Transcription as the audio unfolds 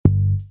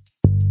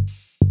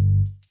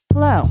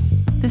Hello,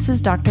 this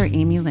is Dr.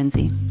 Amy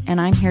Lindsay, and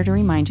I'm here to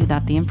remind you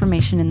that the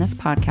information in this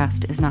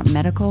podcast is not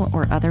medical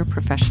or other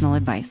professional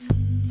advice.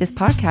 This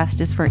podcast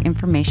is for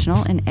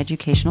informational and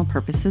educational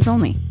purposes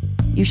only.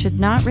 You should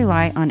not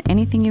rely on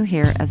anything you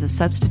hear as a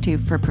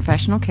substitute for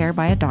professional care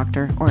by a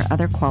doctor or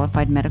other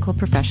qualified medical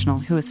professional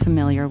who is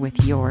familiar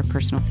with your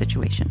personal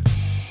situation.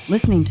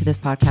 Listening to this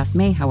podcast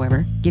may,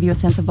 however, give you a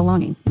sense of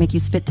belonging, make you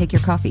spit take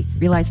your coffee,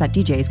 realize that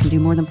DJs can do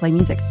more than play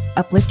music,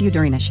 uplift you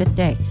during a shit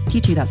day,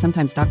 teach you that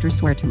sometimes doctors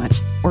swear too much,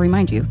 or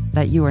remind you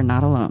that you are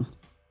not alone.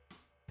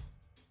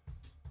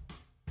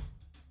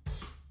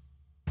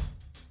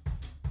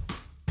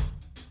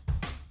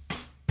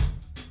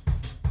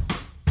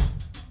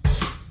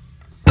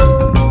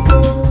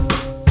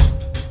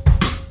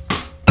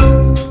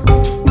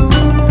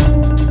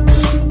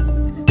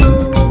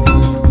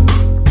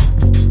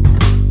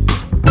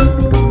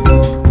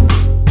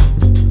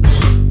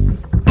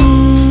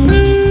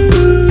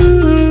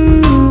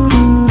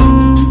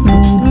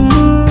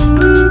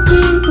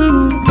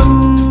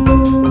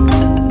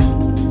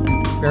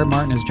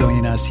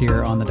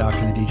 Here on the Doctor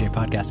and the DJ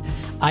podcast.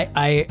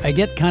 I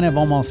get kind of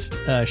almost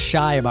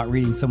shy about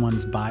reading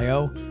someone's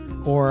bio,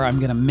 or I'm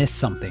going to miss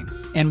something.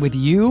 And with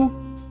you,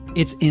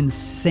 it's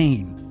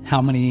insane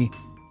how many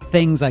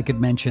things I could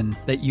mention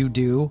that you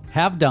do,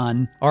 have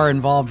done, are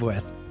involved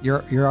with.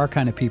 You're our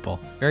kind of people.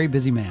 Very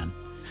busy man.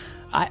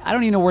 I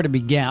don't even know where to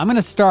begin. I'm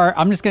just going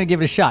to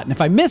give it a shot. And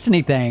if I miss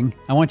anything,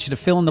 I want you to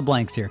fill in the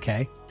blanks here,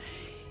 okay?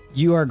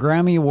 You are a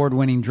Grammy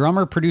Award-winning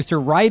drummer, producer,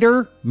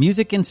 writer,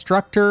 music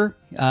instructor.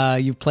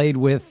 You've played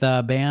with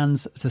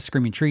bands, The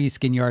Screaming Trees,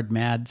 Skin Yard,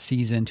 Mad,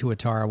 Season,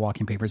 Tuatara,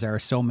 Walking Papers. There are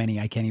so many,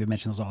 I can't even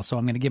mention those all. So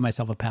I'm going to give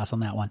myself a pass on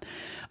that one.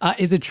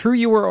 Is it true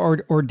you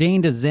were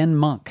ordained a Zen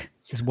monk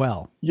as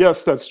well?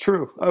 Yes, that's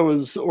true. I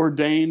was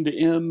ordained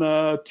in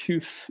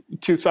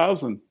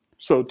 2000,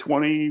 so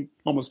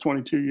almost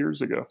 22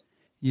 years ago.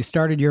 You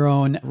started your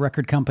own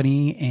record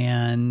company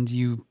and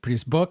you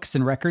produce books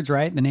and records,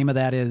 right? The name of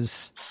that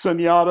is?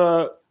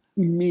 Senyatta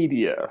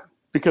Media,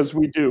 because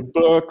we do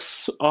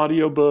books,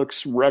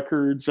 audiobooks,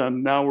 records,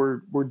 and now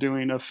we're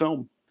doing a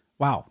film.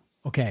 Wow.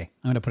 Okay.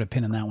 I'm going to put a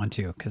pin in that one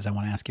too, because I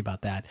want to ask you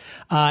about that.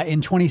 In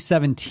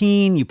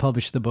 2017, you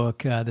published the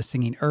book, The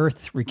Singing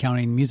Earth,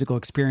 recounting musical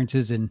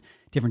experiences in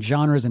different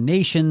genres and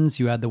nations.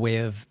 You had The Way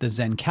of the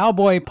Zen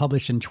Cowboy,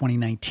 published in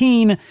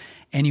 2019.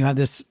 And you have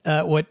this,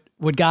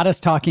 what got us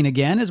talking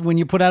again is when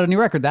you put out a new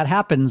record. That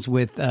happens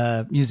with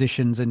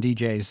musicians and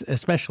DJs,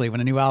 especially when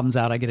a new album's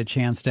out. I get a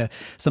chance to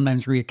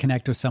sometimes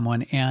reconnect with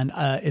someone. And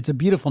it's a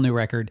beautiful new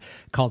record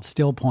called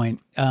Still Point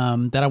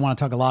that I want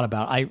to talk a lot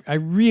about. I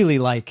really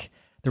like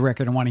the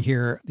record. I want to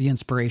hear the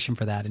inspiration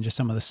for that and just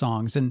some of the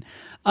songs. And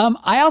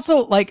I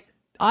also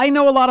I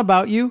know a lot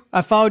about you.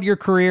 I followed your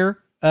career.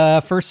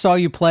 First saw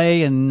you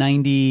play in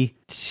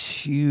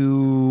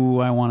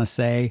 92, I want to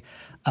say,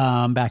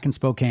 back in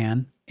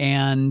Spokane.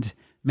 And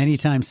many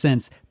times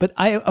since. But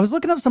I was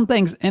looking up some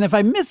things, and if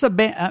I miss a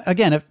band,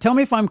 again, tell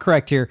me if I'm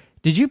correct here.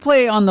 Did you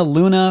play on the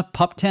Luna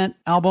Pup Tent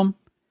album?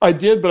 I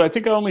did, but I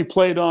think I only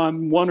played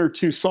on one or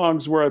two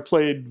songs where I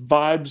played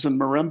vibes and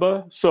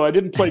marimba. So I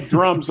didn't play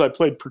drums, I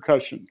played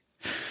percussion.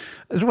 This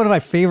is one of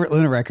my favorite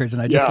Luna records,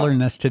 and I just learned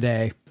this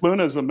today.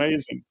 Luna's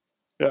amazing.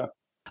 Yeah.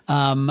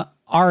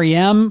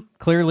 REM,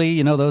 clearly,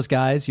 you know those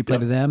guys. You played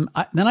with them.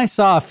 Then I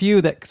saw a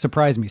few that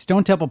surprised me.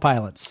 Stone Temple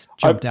Pilots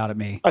jumped out at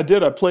me. I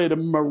did. I played a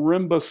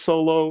marimba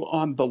solo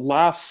on the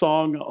last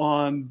song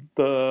on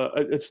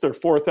it's their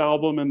fourth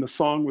album, and the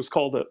song was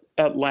called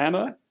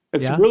Atlanta.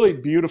 It's a really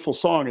beautiful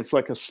song. It's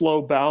like a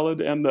slow ballad,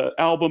 and the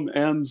album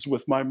ends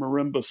with my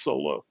marimba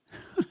solo.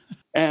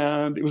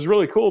 And it was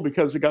really cool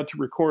because I got to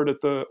record at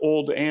the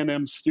old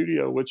A&M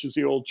studio, which is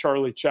the old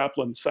Charlie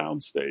Chaplin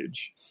soundstage.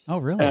 Oh,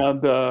 really?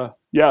 And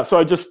so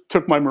I just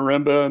took my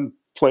marimba and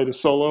played a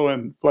solo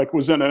and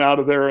was in and out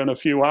of there in a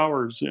few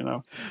hours, you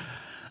know.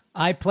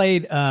 I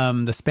played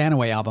the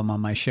Spanaway album on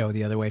my show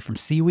the other way from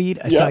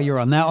Seaweed. I saw you were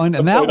on that one,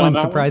 and that one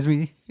surprised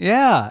me.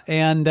 Yeah,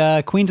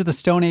 and Queens of the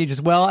Stone Age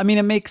as well. I mean,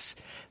 it makes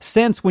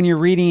sense when you're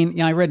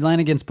reading. I read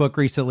Lanigan's book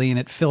recently, and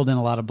it filled in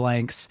a lot of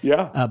blanks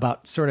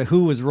about sort of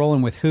who was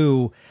rolling with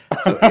who.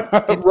 So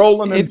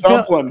rolling and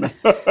dumpling.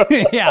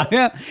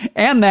 yeah,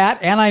 and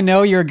I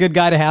know you're a good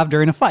guy to have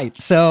during a fight.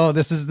 So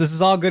this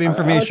is all good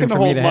information for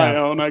me to have. I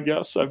can hold my own, I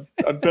guess. I've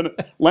been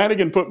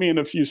Lanigan put me in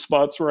a few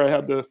spots where I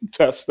had to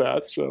test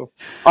that. So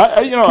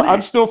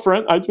I'm still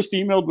friends. I just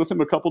emailed with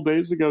him a couple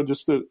days ago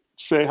just to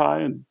say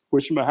hi and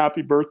wish him a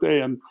happy birthday.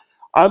 And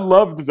I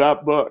loved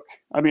that book.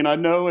 I mean, I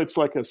know it's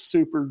like a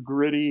super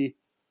gritty,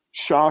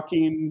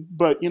 shocking,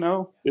 but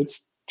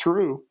it's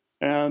true.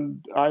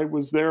 And I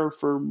was there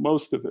for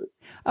most of it.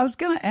 I was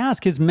going to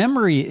ask, his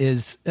memory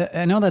is,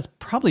 I know that's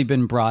probably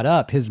been brought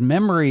up, his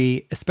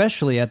memory,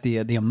 especially at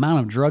the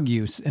amount of drug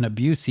use and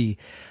abuse he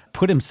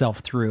put himself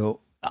through.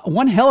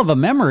 One hell of a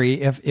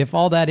memory if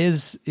all that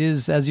is,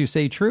 as you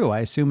say, true. I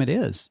assume it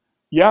is.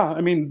 Yeah.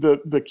 I mean,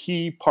 the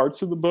key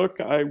parts of the book,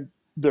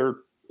 they're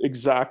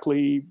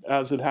exactly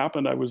as it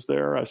happened. I was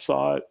there. I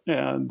saw it.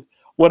 And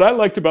what I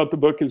liked about the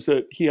book is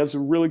that he has a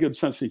really good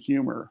sense of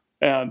humor.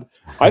 And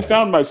I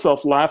found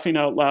myself laughing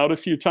out loud a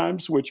few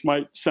times, which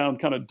might sound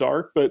kind of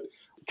dark, but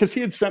because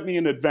he had sent me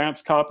an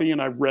advance copy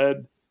and I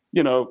read,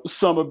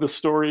 some of the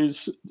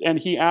stories, and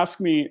he asked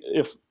me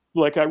if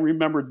like I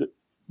remembered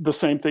the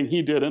same thing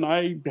he did. And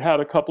I had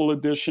a couple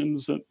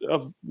editions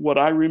of what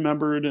I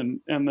remembered,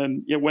 and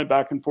then it went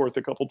back and forth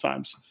a couple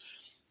times.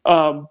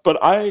 But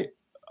I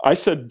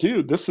said,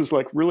 dude, this is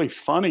like really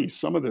funny,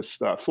 some of this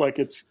stuff. Like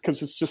it's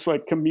just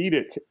like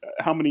comedic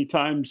how many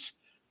times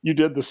you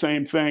did the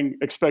same thing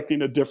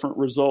expecting a different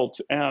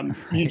result, and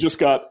you just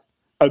got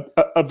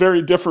a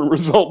very different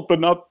result, but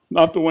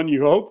not the one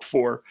you hoped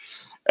for.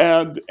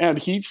 And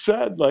he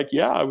said, like,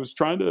 yeah, I was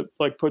trying to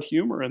like put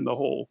humor in the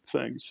whole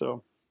thing.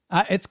 So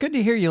it's good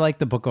to hear you like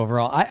the book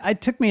overall. I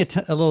took me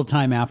a little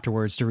time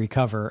afterwards to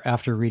recover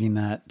after reading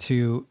that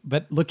too.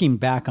 But looking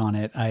back on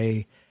it,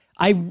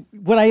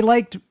 what I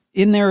liked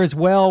in there as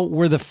well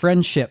were the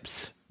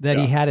friendships that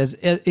he had. As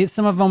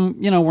some of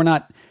them, were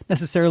not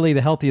necessarily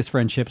the healthiest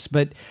friendships,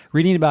 but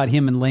reading about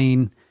him and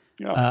Lane,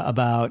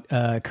 about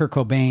Kurt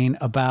Cobain,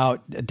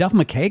 about Duff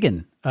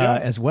McKagan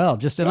as well.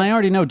 And I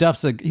already know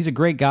he's a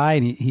great guy,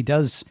 and he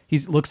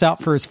looks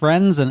out for his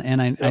friends,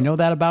 and I know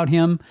that about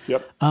him.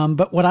 Yep.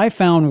 But what I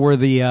found were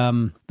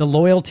the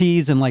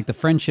loyalties and like the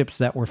friendships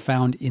that were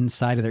found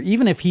inside of there,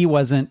 even if he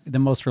wasn't the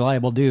most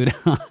reliable dude,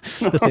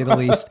 to say the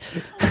least.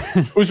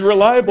 It was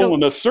reliable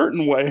in a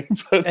certain way,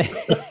 but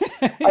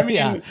I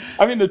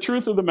mean, the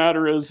truth of the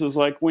matter is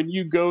like when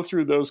you go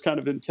through those kind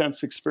of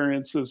intense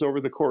experiences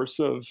over the course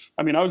of,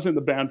 I was in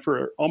the band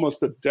for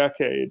almost a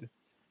decade.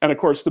 And of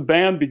course, the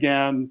band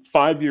began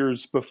 5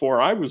 years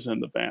before I was in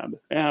the band.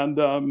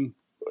 And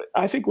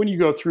I think when you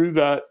go through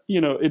that,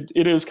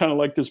 it is kind of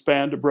like this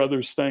band of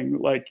brothers thing.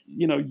 Like,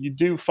 you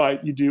do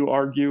fight, you do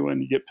argue,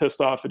 and you get pissed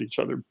off at each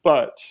other.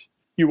 But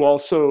you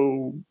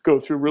also go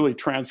through really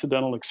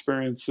transcendental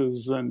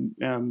experiences,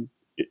 and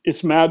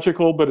it's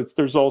magical, but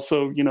there's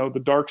also,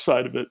 the dark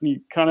side of it. And you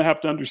kind of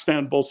have to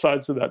understand both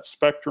sides of that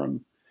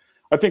spectrum.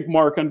 I think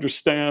Mark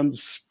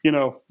understands,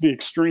 the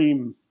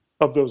extreme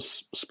of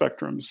those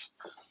spectrums.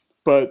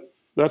 But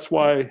that's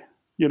why,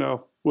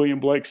 William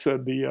Blake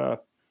said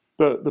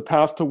the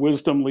path to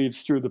wisdom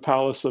leads through the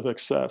palace of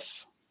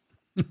excess.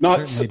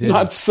 Not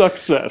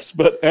success,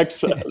 but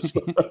excess.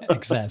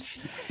 Excess.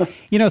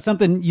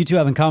 Something you two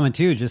have in common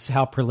too, just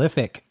how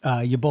prolific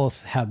you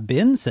both have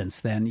been since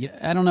then.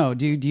 I don't know.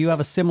 Do you have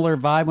a similar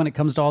vibe when it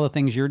comes to all the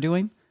things you're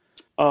doing?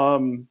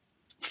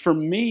 For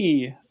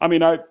me,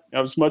 I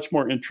was much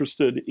more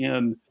interested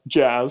in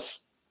jazz.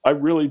 I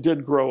really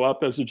did grow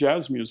up as a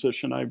jazz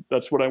musician.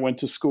 That's what I went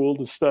to school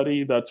to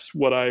study. That's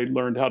what I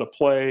learned how to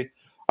play.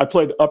 I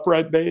played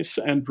upright bass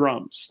and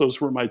drums.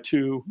 Those were my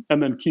two,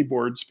 and then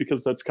keyboards,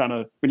 because that's kind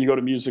of, when you go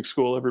to music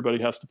school,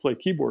 everybody has to play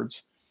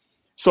keyboards.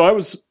 So I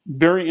was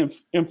very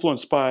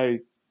influenced by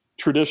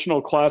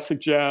traditional classic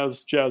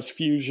jazz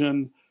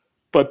fusion.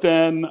 But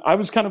then I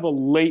was kind of a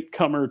late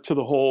comer to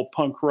the whole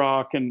punk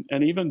rock and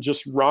even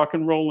just rock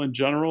and roll in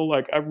general.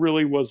 Like I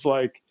really was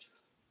like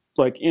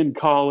in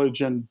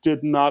college and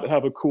did not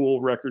have a cool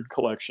record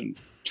collection.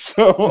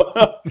 So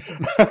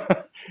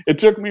it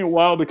took me a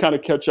while to kind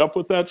of catch up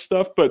with that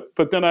stuff.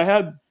 But then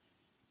I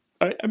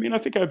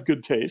think I have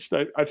good taste.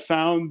 I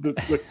found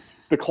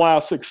the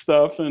classic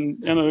stuff.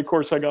 And of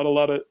course I got a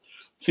lot of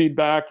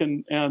feedback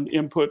and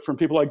input from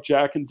people like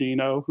Jack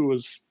Endino, who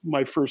was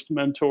my first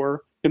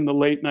mentor in the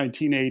late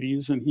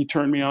 1980s. And he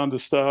turned me on to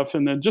stuff.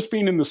 And then just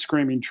being in the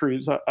Screaming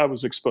Trees, I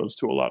was exposed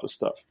to a lot of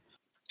stuff.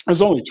 I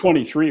was only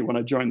 23 when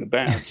I joined the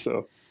band,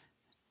 so.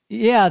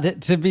 Yeah,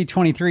 to be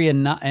 23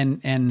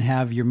 and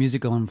have your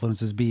musical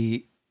influences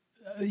be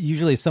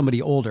usually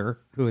somebody older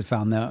who had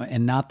found them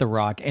and not the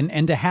rock,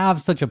 and to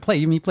have such a play.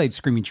 You played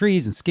Screaming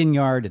Trees and Skin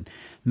Yard and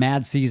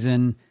Mad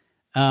Season.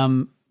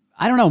 I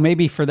don't know,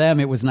 maybe for them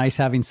it was nice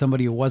having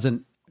somebody who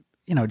wasn't,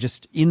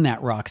 just in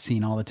that rock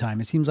scene all the time.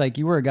 It seems like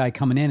you were a guy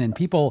coming in, and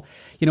people,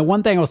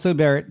 one thing also,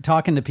 Barrett,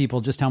 talking to people,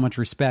 just how much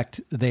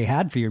respect they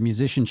had for your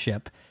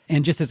musicianship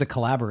and just as a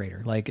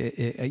collaborator. Like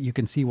you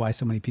can see why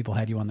so many people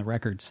had you on the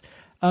records.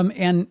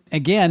 And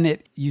again,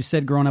 you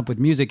said growing up with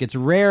music, it's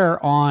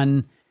rare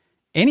on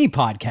any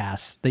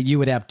podcast that you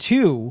would have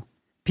two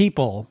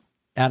people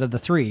out of the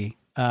three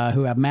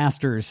who have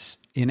masters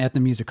in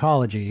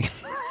ethnomusicology.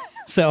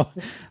 So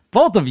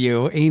both of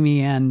you,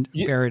 Amy and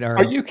Barrett,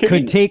 are you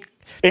kidding?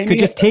 Could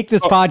just take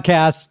this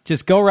podcast,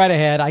 just go right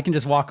ahead. I can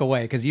just walk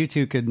away because you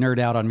two could nerd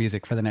out on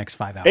music for the next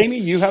 5 hours. Amy,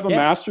 you have a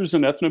master's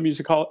in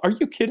ethnomusicology. Are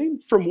you kidding?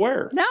 From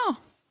where? No,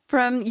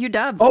 from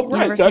UW, oh,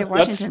 right. University of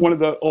Washington. That's one of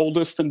the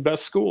oldest and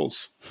best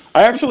schools.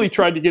 I actually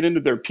tried to get into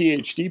their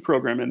PhD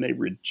program and they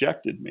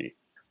rejected me.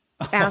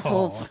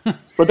 Assholes.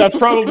 But that's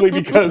probably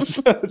because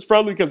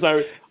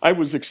I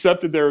was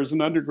accepted there as an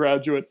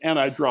undergraduate and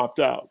I dropped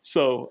out.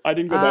 So I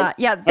didn't go back.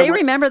 Yeah, they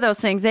remember those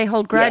things. They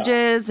hold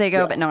grudges. They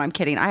go, but no, I'm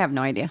kidding. I have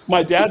no idea.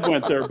 My dad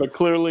went there, but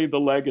clearly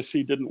the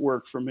legacy didn't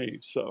work for me.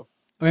 So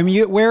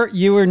you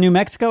were New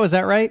Mexico, is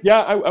that right?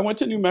 Yeah, I went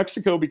to New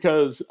Mexico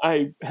because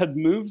I had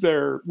moved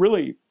there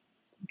really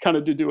kind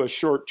of to do a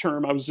short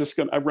term.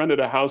 I rented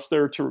a house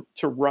there to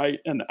write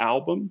an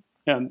album.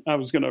 and I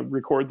was going to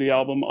record the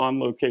album on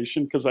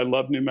location because I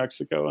love New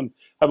Mexico and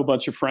have a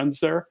bunch of friends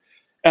there.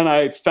 And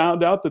I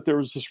found out that there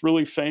was this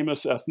really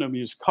famous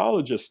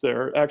ethnomusicologist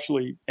there.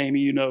 Actually, Amy,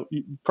 you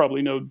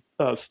probably know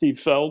Steve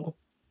Feld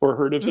or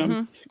heard of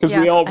him, because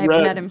we all read.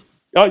 I've met him.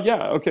 Oh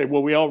yeah, okay.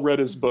 Well, we all read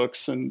his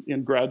books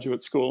in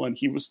graduate school, and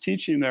he was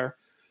teaching there.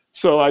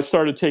 So I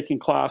started taking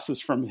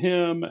classes from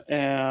him,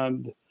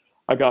 and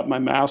I got my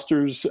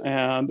master's,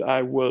 and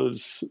I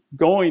was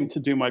going to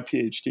do my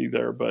PhD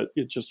there, but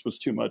it just was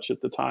too much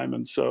at the time,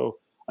 and so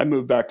I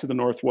moved back to the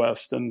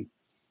Northwest, and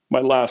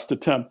my last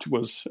attempt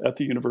was at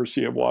the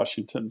University of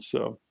Washington.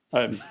 So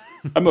I'm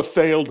a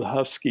failed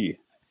Husky,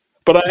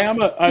 but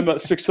I'm a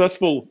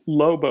successful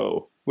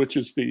Lobo, which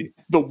is the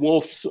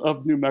wolves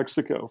of New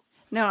Mexico.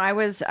 No,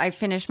 I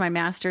finished my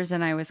master's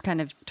and I was kind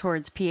of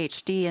towards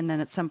PhD. And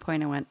then at some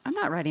point I went, I'm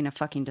not writing a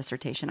fucking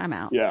dissertation. I'm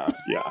out. Yeah.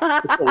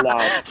 It's a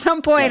lot. At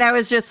some point I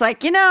was just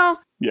like, Yeah.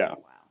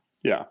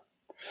 Yeah.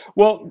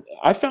 Well,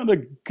 I found a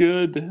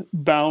good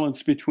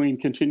balance between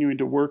continuing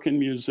to work in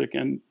music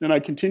and I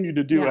continue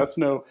to do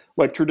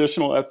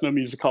traditional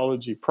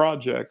ethnomusicology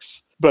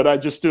projects, but I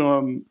just do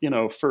them,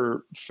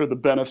 for the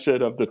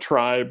benefit of the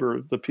tribe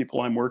or the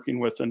people I'm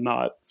working with and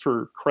not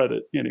for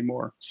credit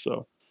anymore.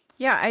 So.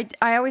 Yeah,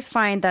 I always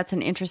find that's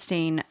an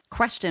interesting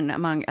question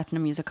among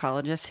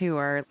ethnomusicologists who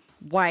are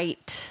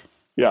white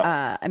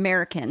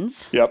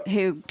Americans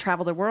who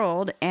travel the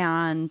world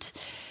and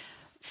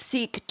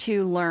seek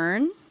to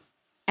learn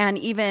and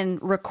even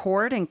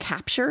record and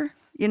capture.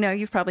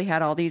 You've probably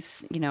had all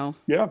these,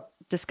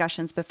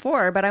 discussions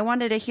before, but I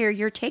wanted to hear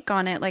your take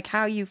on it, like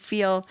how you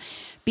feel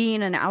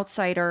being an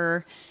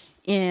outsider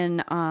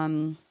in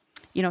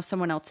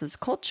someone else's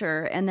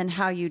culture, and then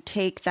how you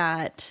take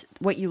that,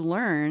 what you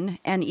learn,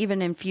 and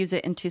even infuse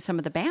it into some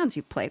of the bands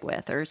you've played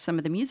with or some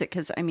of the music.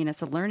 Because,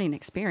 it's a learning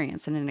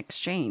experience and an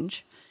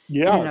exchange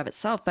in and of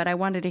itself. But I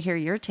wanted to hear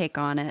your take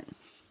on it.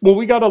 Well,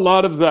 we got a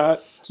lot of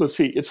that. Let's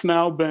see, it's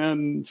now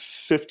been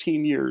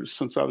 15 years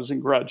since I was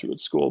in graduate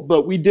school,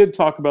 but we did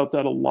talk about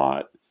that a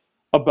lot,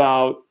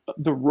 about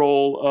the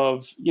role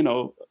of,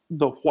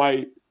 the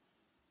white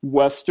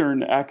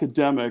Western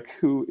academic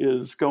who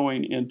is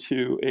going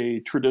into a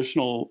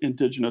traditional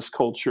indigenous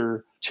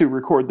culture to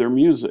record their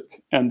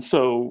music. And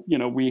so,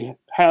 we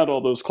had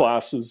all those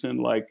classes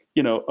in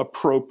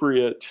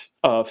appropriate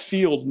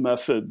field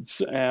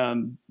methods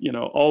and,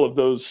 all of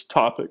those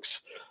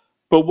topics.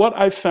 But what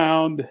I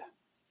found,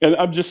 and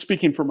I'm just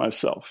speaking for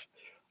myself,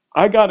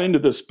 I got into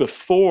this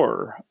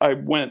before I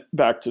went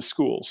back to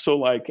school.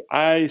 So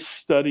I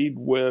studied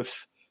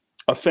with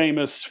a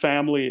famous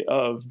family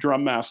of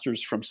drum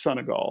masters from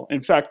Senegal.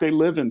 In fact, they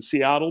live in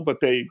Seattle, but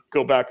they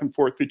go back and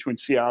forth between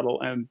Seattle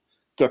and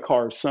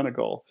Dakar,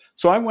 Senegal.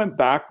 So I went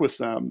back with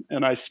them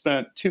and I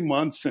spent 2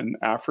 months in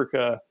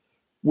Africa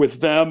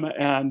with them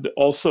and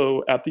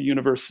also at the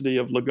University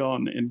of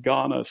Legon in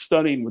Ghana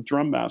studying with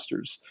drum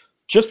masters,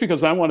 just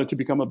because I wanted to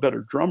become a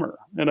better drummer.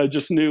 And I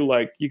just knew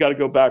you got to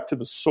go back to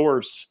the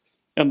source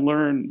and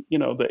learn,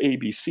 the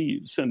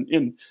ABCs.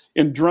 And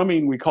in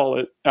drumming, we call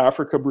it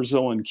Africa,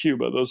 Brazil, and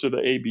Cuba. Those are the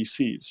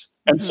ABCs.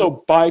 And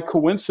so by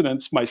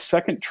coincidence, my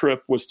second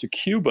trip was to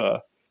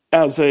Cuba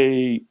as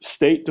a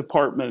State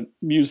Department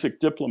music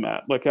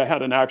diplomat. I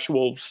had an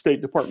actual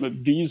State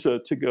Department visa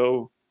to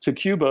go to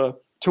Cuba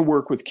to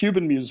work with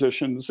Cuban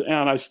musicians.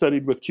 And I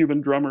studied with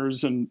Cuban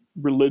drummers and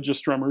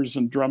religious drummers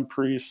and drum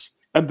priests.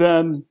 And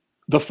then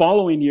the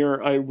following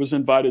year, I was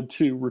invited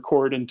to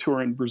record and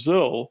tour in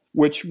Brazil,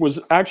 which was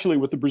actually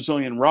with the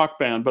Brazilian rock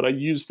band, but I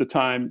used the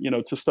time,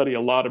 to study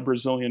a lot of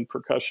Brazilian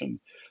percussion.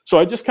 So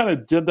I just kind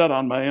of did that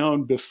on my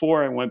own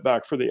before I went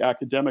back for the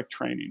academic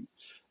training.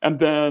 And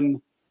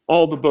then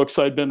all the books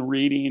I'd been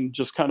reading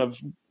just kind of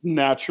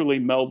naturally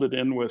melded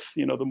in with,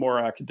 the more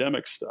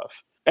academic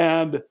stuff.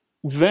 And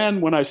then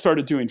when I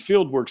started doing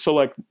field work,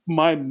 so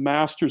my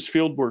master's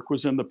field work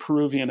was in the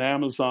Peruvian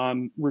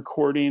Amazon,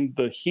 recording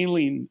the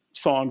healing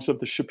songs of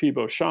the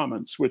Shipibo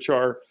shamans, which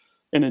are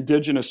an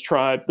indigenous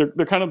tribe.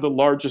 They're kind of the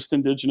largest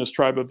indigenous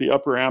tribe of the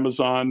upper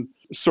Amazon,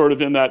 sort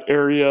of in that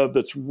area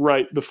that's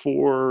right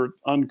before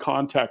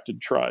uncontacted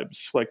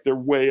tribes. They're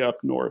way up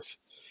north.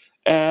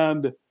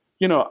 And,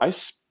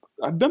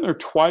 I've been there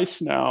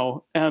twice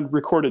now and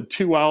recorded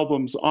 2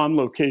 albums on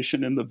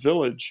location in the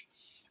village.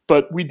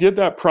 But we did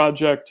that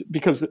project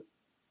because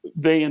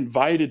they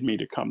invited me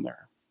to come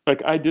there.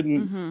 I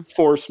didn't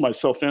force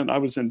myself in. I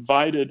was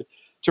invited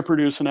to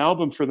produce an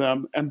album for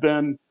them. And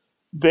then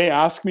they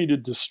asked me to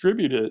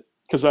distribute it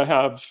because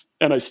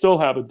I still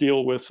have a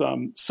deal with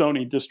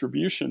Sony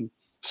Distribution.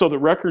 So the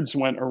records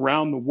went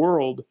around the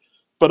world,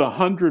 but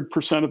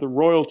 100% of the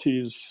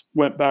royalties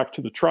went back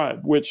to the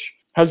tribe, which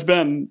has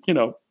been,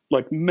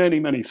 many,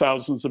 many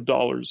thousands of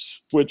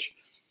dollars, which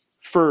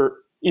for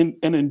in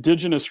an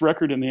indigenous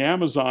record in the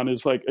Amazon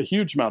is a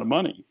huge amount of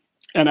money,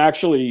 and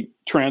actually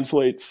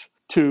translates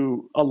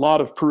to a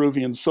lot of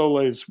Peruvian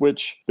soles,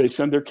 which they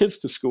send their kids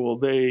to school.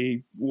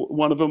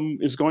 One of them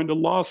is going to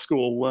law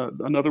school.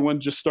 Another one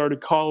just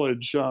started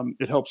college.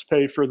 It helps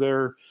pay for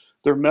their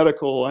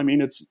medical.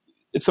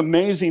 It's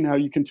amazing how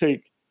you can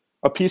take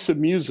a piece of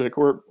music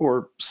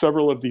or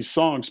several of these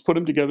songs, put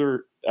them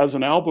together as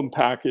an album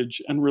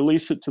package and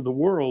release it to the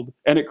world.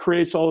 And it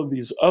creates all of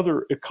these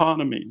other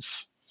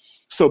economies.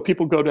 So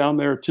people go down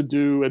there to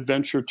do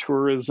adventure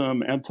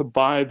tourism and to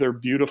buy their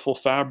beautiful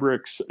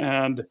fabrics.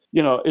 And,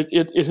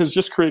 it has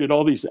just created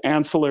all these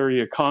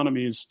ancillary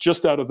economies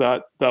just out of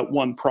that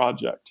one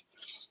project.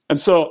 And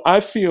so I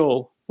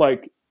feel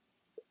like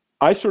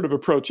I sort of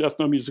approach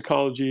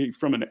ethnomusicology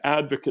from an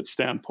advocate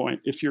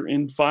standpoint. If you're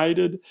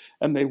invited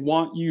and they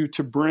want you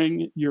to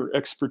bring your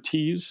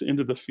expertise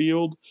into the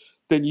field,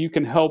 then you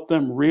can help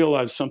them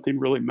realize something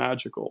really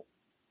magical.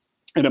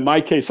 And in my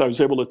case, I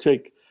was able to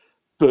take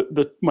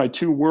my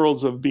two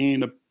worlds of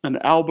being an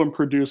album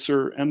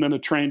producer and then a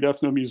trained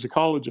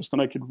ethnomusicologist,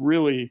 and I could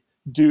really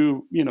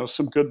do,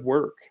 some good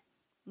work.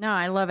 No,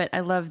 I love it. I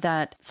love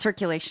that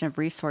circulation of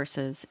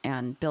resources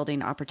and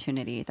building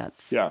opportunity.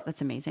 That's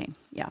amazing.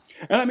 Yeah.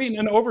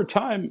 And over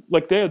time,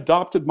 like they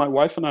adopted my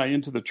wife and I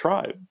into the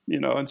tribe,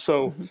 and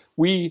so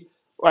we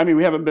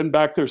haven't been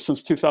back there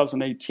since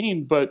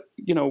 2018, but,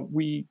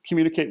 we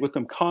communicate with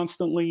them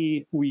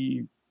constantly.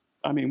 We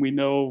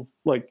know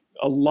like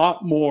a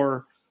lot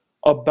more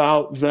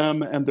about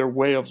them and their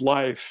way of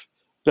life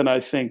than I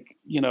think,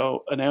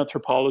 an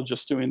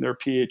anthropologist doing their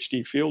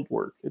PhD field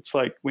work. It's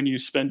like when you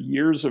spend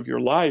years of your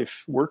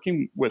life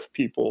working with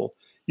people,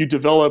 you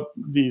develop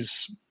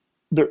these,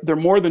 they're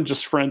more than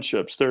just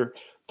friendships. They're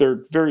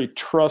very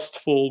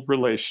trustful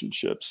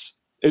relationships.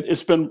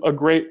 It's been a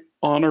great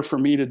honor for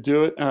me to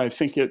do it. And I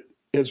think it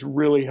has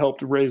really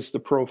helped raise the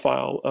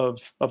profile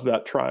of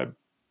that tribe.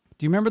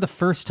 Do you remember the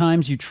first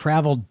times you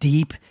traveled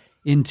deep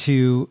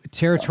into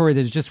territory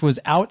that just was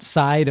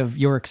outside of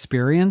your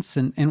experience?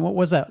 And what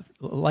was that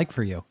like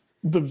for you?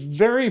 The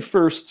very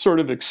first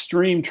sort of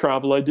extreme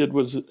travel I did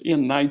was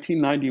in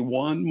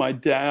 1991. My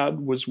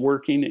dad was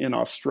working in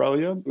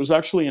Australia. It was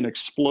actually an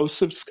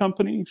explosives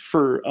company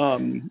for, I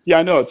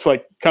know it's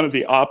like kind of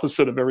the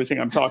opposite of everything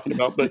I'm talking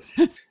about. But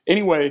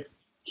anyway,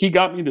 he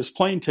got me this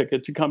plane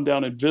ticket to come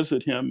down and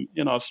visit him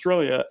in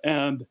Australia.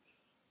 And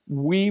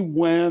we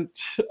went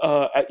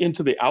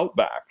into the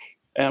outback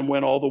and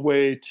went all the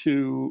way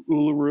to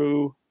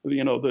Uluru,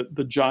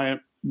 the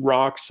giant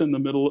rocks in the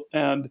middle,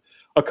 and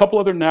a couple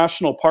other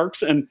national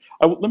parks. And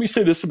let me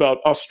say this about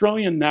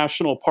Australian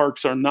national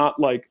parks are not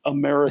like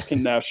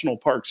American national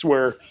parks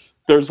where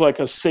there's like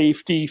a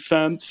safety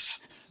fence.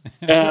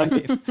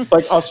 And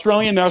like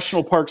Australian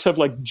national parks have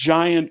like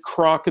giant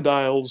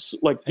crocodiles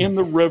like in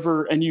the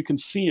river and you can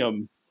see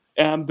them.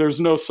 And there's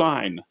no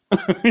sign.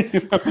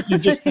 You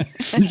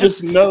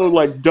just know,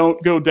 like,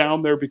 don't go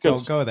down there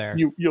because don't go there.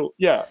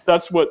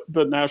 That's what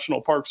the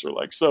national parks are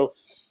like. So,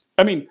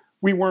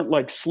 we weren't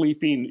like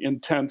sleeping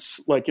in tents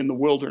like in the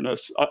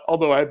wilderness,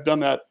 although I've done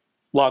that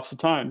lots of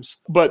times.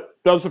 But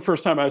that was the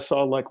first time I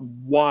saw like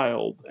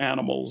wild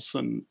animals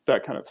and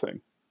that kind of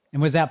thing.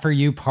 And was that for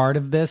you part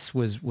of this?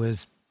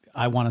 Was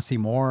I want to see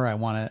more? I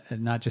want to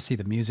not just see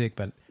the music,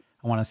 but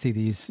I want to see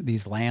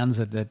these lands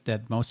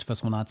that most of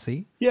us will not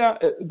see? Yeah,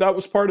 that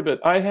was part of it.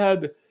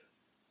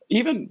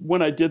 Even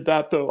when I did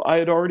that, though, I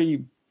had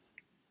already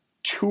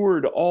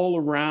toured all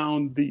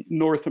around the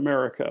North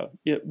America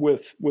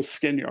with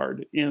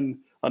Skinyard in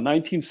a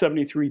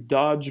 1973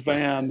 Dodge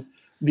van,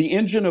 the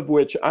engine of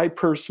which I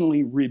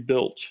personally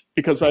rebuilt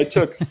because I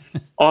took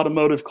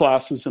automotive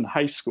classes in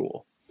high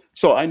school.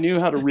 So I knew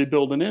how to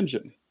rebuild an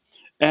engine.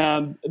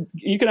 And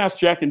you can ask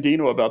Jack and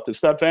Dino about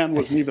this. That van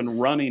wasn't even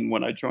running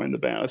when I joined the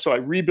band. So I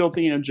rebuilt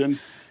the engine,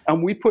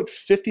 and we put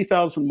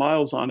 50,000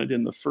 miles on it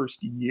in the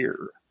first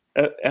year.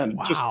 And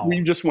wow.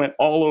 We just went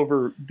all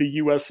over the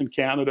U.S. and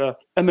Canada.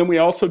 And then we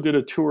also did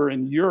a tour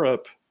in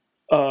Europe.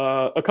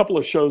 A couple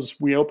of shows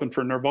we opened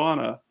for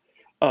Nirvana.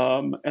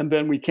 And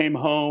then we came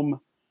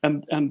home.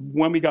 And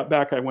when we got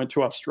back, I went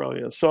to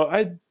Australia. So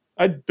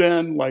I'd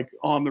been like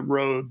on the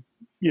road,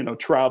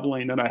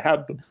 traveling, and I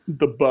had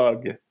the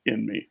bug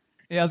in me.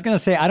 Yeah, I was going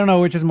to say, I don't know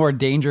which is more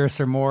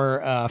dangerous or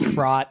more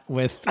fraught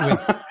with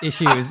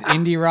issues,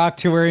 indie rock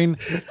touring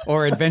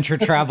or adventure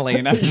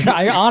traveling.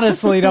 I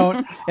honestly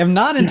am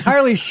not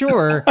entirely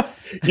sure.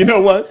 You know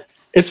what?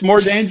 It's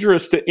more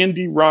dangerous to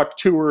indie rock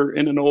tour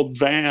in an old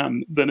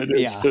van than it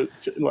is to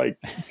like,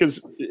 because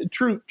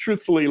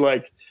truthfully,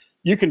 like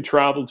you can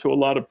travel to a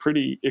lot of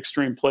pretty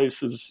extreme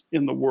places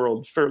in the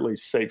world fairly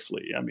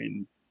safely.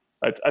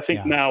 I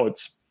think now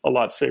it's a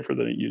lot safer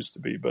than it used to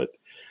be, But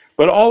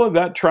all of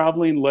that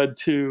traveling led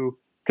to,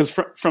 because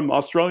from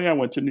Australia, I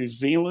went to New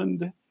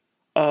Zealand,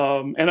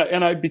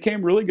 and I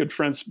became really good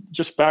friends,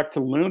 just back to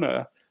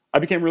Luna. I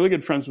became really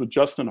good friends with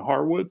Justin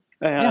Harwood,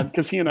 and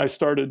because he and I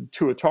started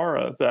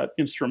Tuatara, that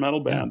instrumental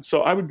band. Yeah.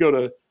 So I would go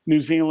to New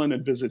Zealand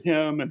and visit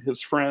him and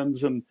his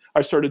friends, and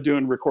I started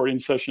doing recording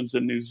sessions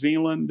in New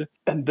Zealand.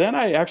 And then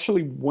I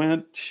actually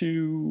went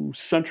to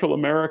Central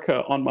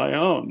America on my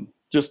own.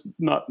 Just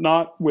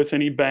not with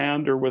any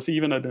band or with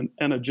even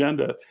an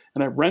agenda.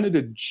 And I rented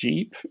a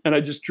Jeep and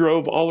I just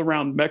drove all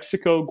around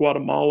Mexico,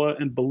 Guatemala,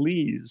 and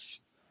Belize,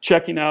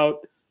 checking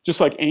out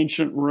just like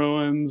ancient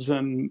ruins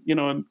and,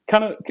 and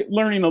kind of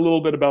learning a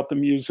little bit about the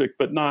music,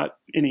 but not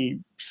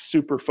any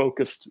super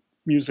focused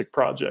music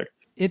project.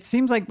 It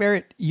seems like,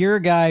 Barrett, you're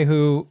a guy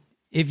who,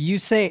 if you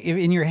say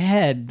in your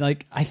head,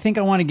 like, I think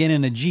I want to get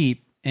in a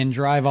Jeep and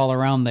drive all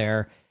around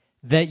there,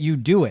 that you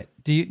do it.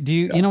 Do you,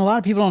 Yeah. you know, a lot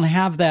of people don't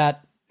have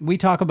that. We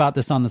talk about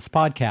this on this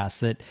podcast,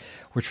 that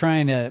we're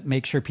trying to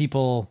make sure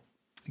people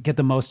get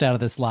the most out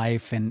of this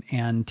life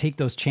and take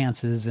those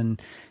chances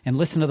and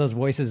listen to those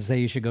voices and say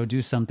you should go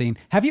do something.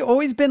 Have you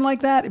always been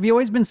like that? Have you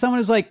always been someone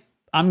who's like,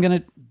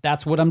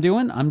 that's what I'm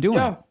doing? I'm doing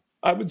it.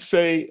 I would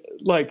say,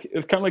 like,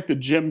 it's kind of like the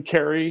Jim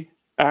Carrey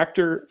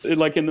actor,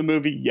 like in the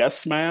movie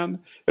Yes Man.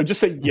 I'd just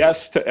say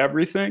yes to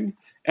everything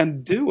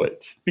and do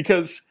it.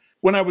 Because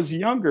when I was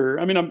younger,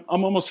 I mean, I'm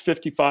almost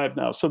 55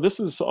 now. So this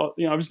is,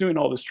 I was doing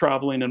all this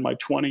traveling in my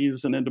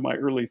 20s and into my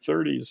early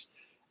 30s.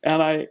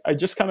 And I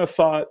just kind of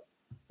thought,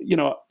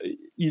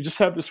 you just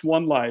have this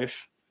one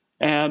life.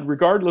 And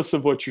regardless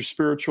of what your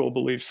spiritual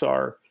beliefs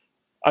are,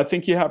 I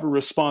think you have a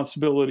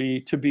responsibility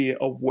to be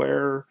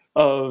aware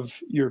of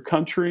your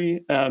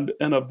country and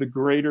of the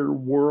greater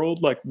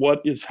world, like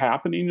what is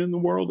happening in the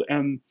world.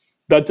 And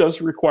that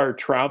does require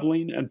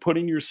traveling and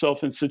putting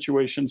yourself in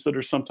situations that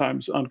are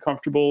sometimes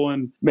uncomfortable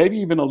and maybe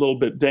even a little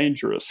bit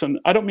dangerous. And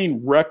I don't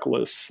mean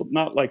reckless,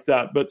 not like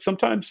that, but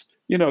sometimes,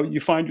 you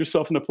find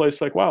yourself in a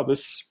place like, wow,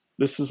 this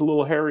is a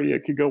little hairy.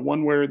 It could go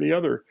one way or the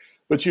other.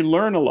 But you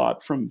learn a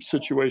lot from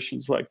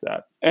situations like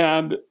that.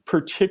 And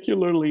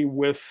particularly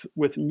with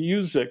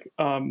music,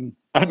 in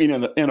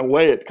a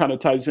way, it kind of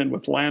ties in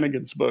with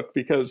Lanigan's book,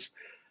 because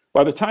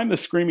by the time the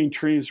Screaming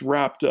Trees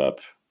wrapped up,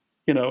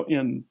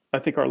 I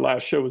think our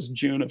last show was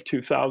June of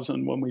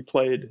 2000 when we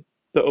played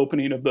the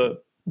opening of the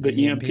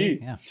EMP.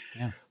 Yeah.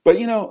 But,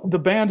 the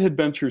band had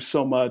been through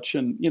so much,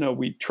 and,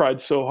 we tried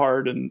so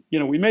hard, and,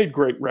 we made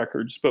great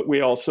records, but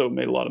we also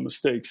made a lot of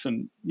mistakes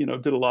and,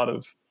 did a lot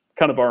of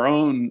kind of our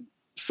own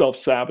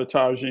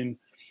self-sabotaging.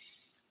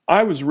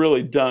 I was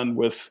really done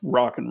with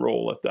rock and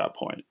roll at that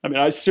point. I mean,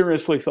 I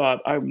seriously thought,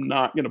 I'm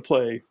not going to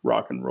play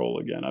rock and roll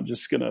again. I'm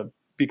just going to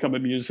become a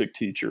music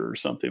teacher or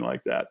something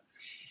like that.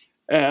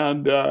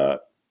 And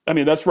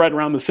that's right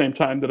around the same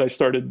time that I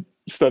started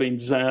studying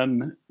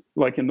Zen,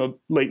 like in the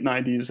late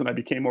 90s, and I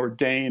became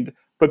ordained.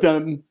 But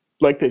then,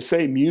 like they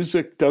say,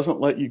 music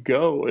doesn't let you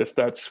go if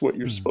that's what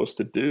you're supposed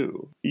to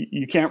do.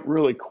 You can't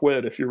really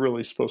quit if you're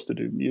really supposed to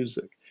do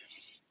music.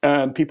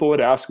 And people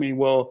would ask me,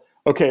 well,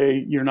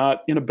 okay, you're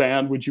not in a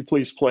band. Would you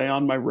please play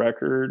on my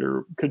record?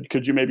 Or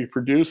could you maybe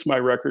produce my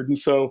record? And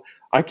so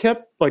I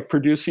kept like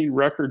producing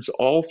records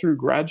all through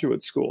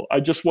graduate school. I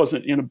just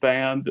wasn't in a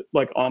band,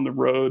 like on the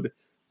road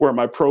where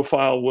my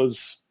profile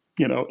was,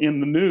 in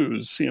the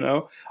news,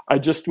 I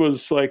just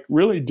was like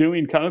really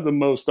doing kind of the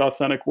most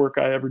authentic work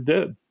I ever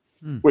did,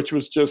 which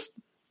was just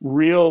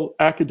real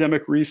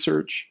academic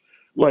research,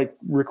 like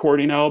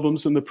recording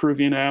albums in the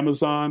Peruvian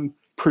Amazon,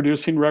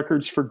 producing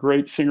records for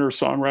great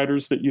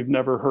singer-songwriters that you've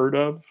never heard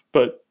of,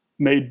 but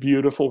made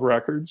beautiful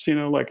records,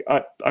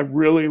 I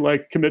really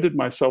committed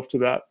myself to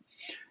that.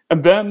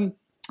 And then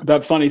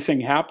that funny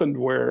thing happened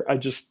where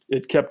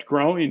it kept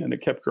growing and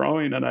it kept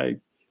growing, and I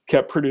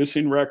kept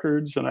producing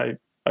records, and I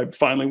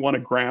finally won a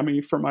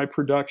Grammy for my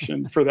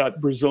production for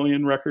that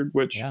Brazilian record,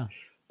 which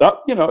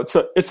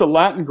it's a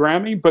Latin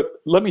Grammy, but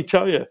let me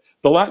tell you,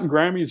 the Latin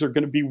Grammys are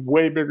going to be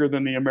way bigger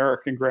than the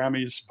American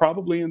Grammys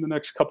probably in the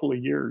next couple of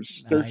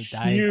years. They're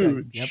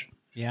huge. Yep.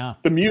 Yeah.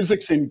 The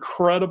music's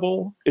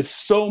incredible. It's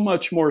so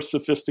much more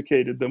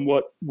sophisticated than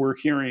what we're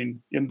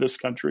hearing in this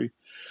country,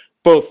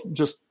 both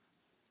just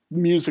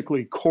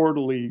musically,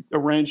 chordally,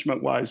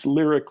 arrangement-wise,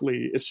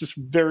 lyrically. It's just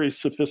very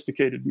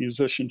sophisticated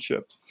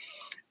musicianship.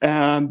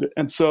 And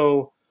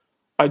so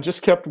I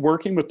just kept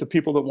working with the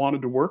people that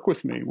wanted to work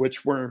with me,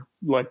 which were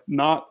like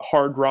not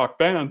hard rock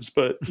bands,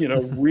 but,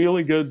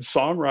 really good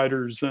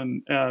songwriters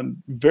and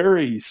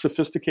very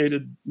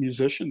sophisticated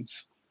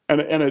musicians.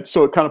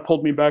 So it kind of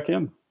pulled me back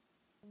in.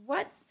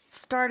 What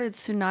started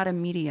Sonata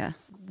Media?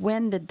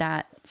 When did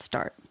that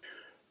start?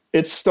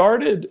 It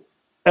started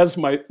as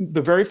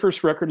the very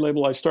first record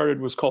label I started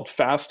was called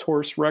Fast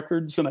Horse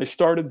Records. And I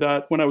started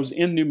that when I was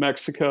in New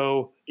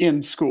Mexico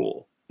in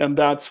school. And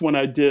that's when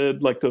I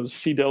did like those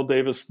C. Del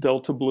Davis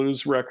Delta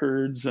Blues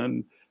records,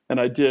 and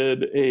I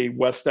did a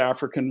West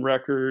African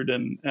record,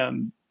 and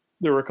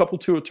there were a couple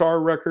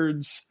Tuatara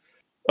records,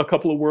 a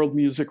couple of world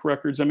music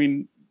records. I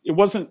mean, it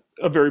wasn't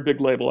a very big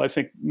label. I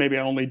think maybe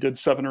I only did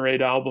 7 or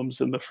 8 albums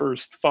in the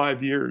first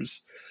 5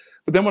 years.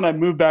 But then when I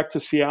moved back to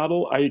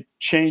Seattle, I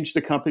changed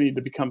the company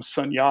to become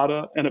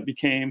Sunyata, and it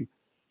became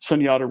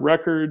Sunyata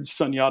Records,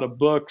 Sunyata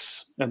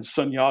Books, and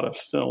Sunyata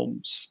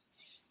Films.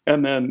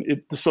 And then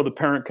so the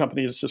parent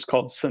company is just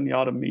called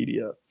Sonata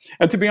Media.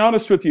 And to be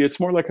honest with you, it's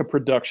more like a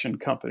production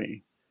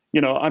company.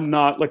 I'm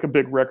not like a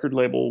big record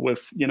label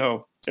with,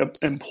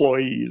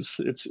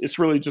 employees. It's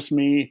really just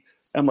me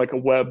and like a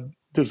web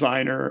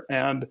designer.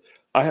 And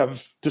I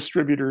have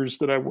distributors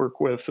that I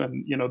work with,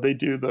 and, they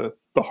do the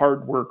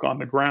hard work on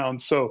the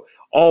ground. So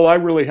all I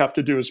really have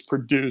to do is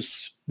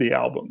produce the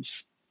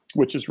albums,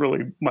 which is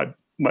really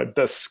my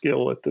best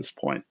skill at this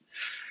point.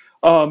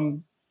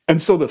 And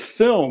so the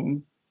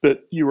film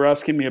that you were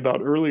asking me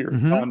about earlier,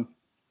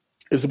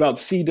 is about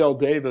C. Del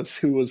Davis,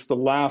 who was the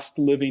last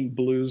living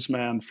blues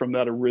man from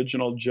that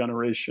original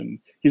generation.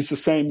 He's the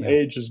same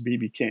age as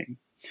B.B. King.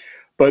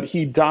 But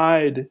he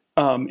died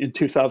in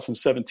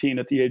 2017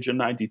 at the age of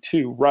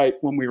 92, right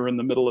when we were in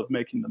the middle of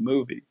making the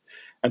movie.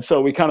 And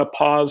so we kind of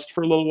paused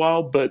for a little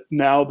while, but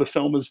now the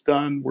film is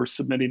done. We're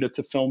submitting it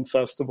to film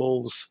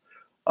festivals.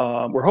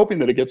 We're hoping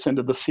that it gets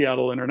into the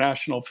Seattle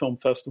International Film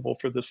Festival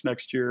for this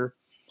next year.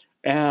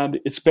 And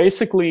it's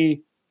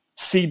basically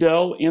C.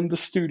 Del in the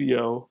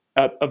studio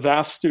at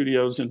Avast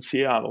Studios in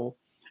Seattle.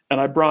 And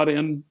I brought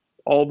in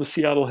all the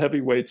Seattle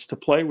heavyweights to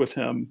play with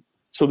him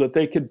so that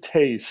they could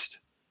taste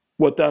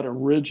what that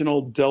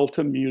original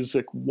Delta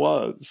music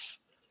was,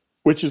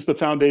 which is the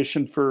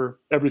foundation for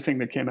everything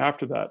that came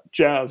after that: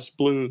 jazz,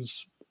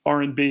 blues,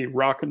 R&B,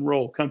 rock and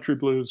roll, country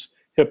blues,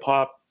 hip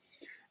hop.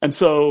 And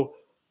so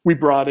we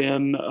brought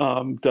in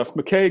Duff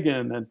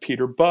McKagan and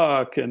Peter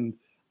Buck and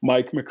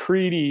Mike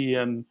McCready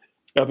and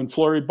Evan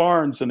Flory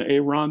Barnes and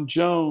Aaron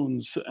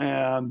Jones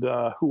and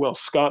who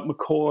else? Scott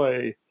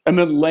McCoy. And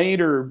then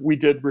later we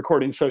did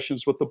recording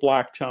sessions with the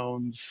Black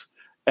Tones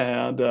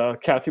and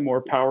Kathy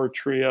Moore Power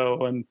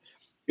Trio. And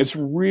it's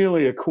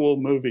really a cool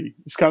movie.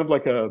 It's kind of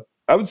like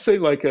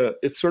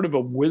it's sort of a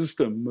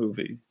wisdom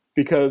movie,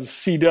 because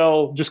C.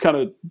 Del just kind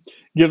of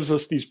gives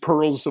us these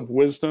pearls of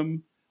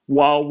wisdom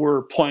while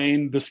we're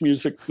playing this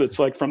music that's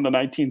like from the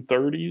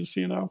 1930s,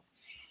 you know?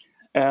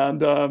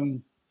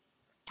 And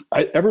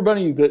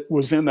everybody that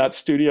was in that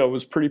studio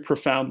was pretty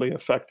profoundly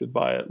affected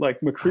by it.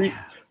 Like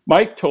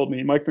Mike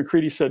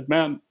McCready said,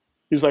 man,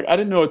 he's like, I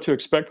didn't know what to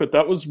expect, but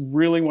that was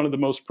really one of the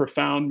most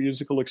profound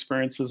musical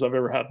experiences I've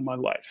ever had in my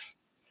life.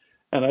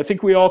 And I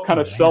think we all kind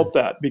of felt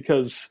that,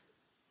 because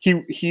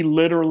he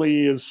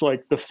literally is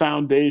like the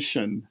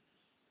foundation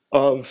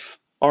of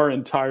our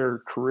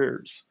entire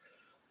careers.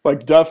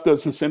 Like Duff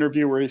does this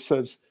interview where he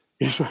says,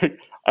 he's like,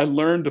 I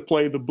learned to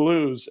play the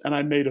blues and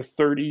I made a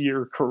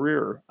 30-year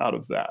career out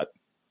of that,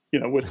 you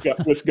know,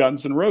 with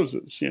Guns N'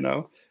 Roses, you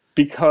know,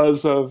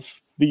 because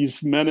of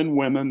these men and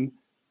women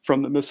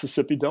from the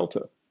Mississippi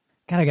Delta.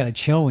 God, I got a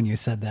chill when you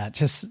said that.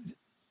 Just,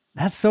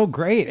 that's so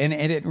great. And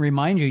it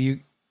reminds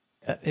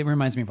it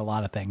reminds me of a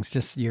lot of things.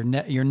 Just you're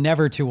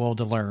never too old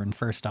to learn,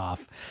 first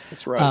off.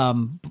 That's right.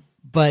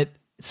 But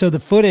so the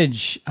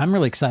footage, I'm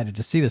really excited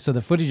to see this. So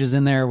the footage is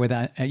in there with,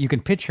 you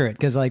can picture it.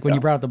 Cause like when you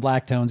brought up the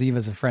Black Tones,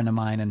 Eva's a friend of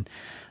mine. And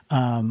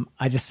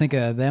I just think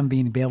of them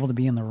be able to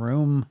be in the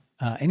room.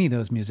 Any of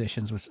those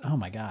musicians was, oh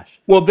my gosh.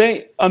 Well,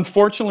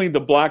 unfortunately the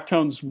Black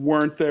Tones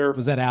weren't there.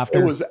 Was that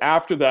after? It was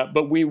after that,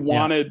 but we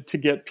wanted to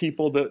get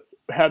people that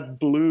had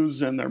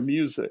blues in their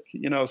music,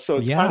 you know? So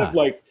it's kind of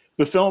like,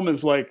 the film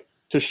is like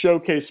to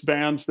showcase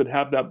bands that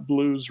have that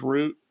blues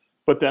root,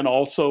 but then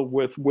also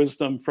with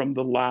wisdom from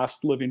the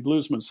last living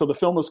bluesman. So the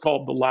film is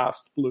called The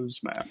Last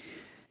Bluesman.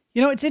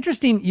 You know, it's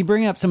interesting. You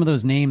bring up some of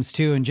those names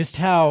too, and just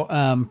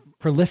how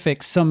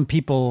prolific some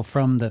people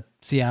from the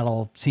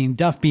Seattle scene,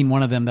 Duff being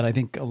one of them that I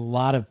think a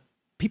lot of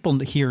people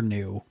here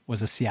knew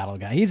was a Seattle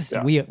guy. He's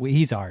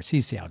ours.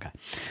 He's a Seattle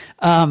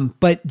guy.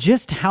 But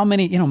just how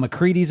many, you know,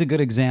 McCready's a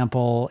good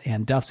example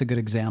and Duff's a good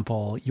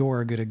example. You're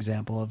a good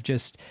example of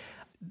just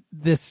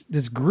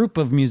this group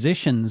of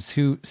musicians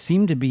who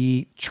seem to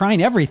be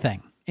trying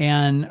everything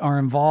and are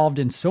involved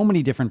in so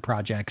many different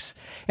projects.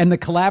 And the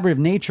collaborative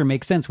nature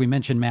makes sense. We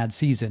mentioned Mad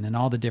Season and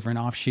all the different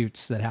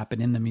offshoots that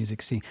happen in the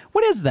music scene.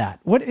 What is that?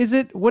 What is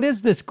it? What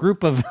is this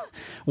group of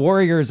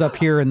warriors up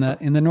here in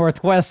the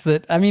Northwest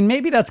that, I mean,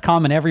 maybe that's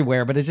common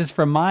everywhere, but it's just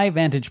from my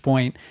vantage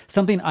point,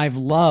 something I've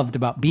loved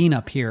about being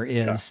up here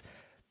is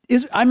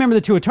I remember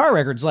the Tuatara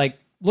records, like,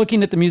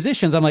 looking at the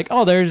musicians, I'm like,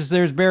 oh,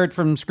 there's Barrett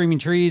from Screaming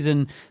Trees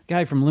and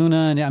guy from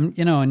Luna,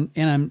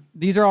 and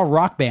these are all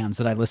rock bands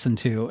that I listen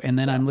to, and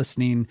then I'm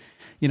listening,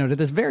 you know, to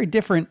this very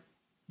different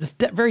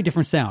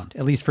sound,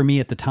 at least for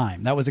me at the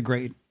time. That was a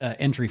great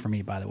entry for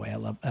me, by the way.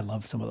 I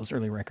love some of those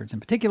early records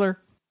in particular.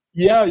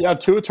 Yeah,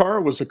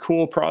 Tuatara was a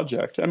cool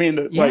project. I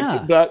mean,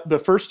 like the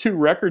first two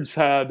records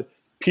had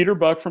Peter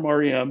Buck from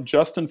REM,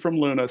 Justin from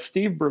Luna,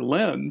 Steve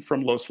Berlin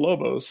from Los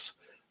Lobos,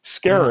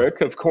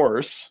 Skerrick, of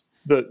course,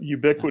 the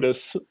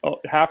ubiquitous,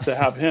 have to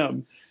have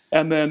him,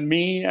 and then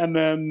me, and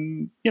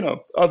then, you know,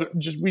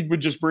 we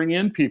would just bring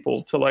in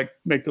people to like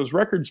make those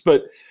records.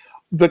 But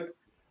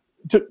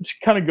to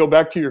kind of go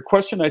back to your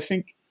question, I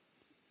think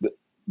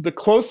the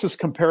closest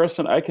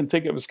comparison I can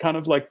think of is kind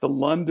of like the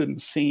London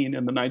scene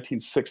in the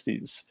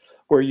 1960s,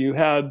 where you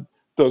had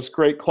those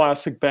great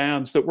classic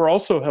bands that were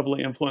also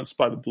heavily influenced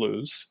by the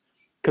blues,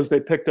 because they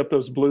picked up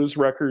those blues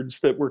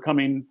records that were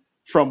coming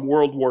from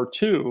World War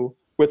II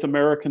with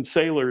American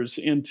sailors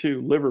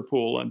into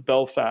Liverpool and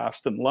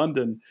Belfast and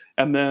London.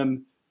 And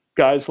then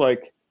guys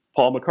like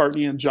Paul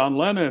McCartney and John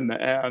Lennon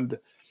and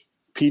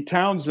Pete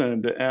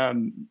Townsend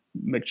and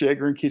Mick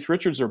Jagger and Keith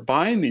Richards are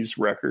buying these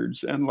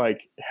records and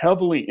like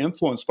heavily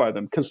influenced by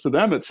them, because to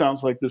them it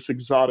sounds like this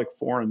exotic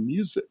foreign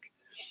music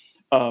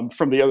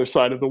from the other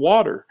side of the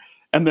water.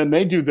 And then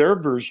they do their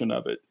version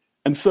of it.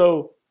 And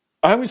so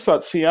I always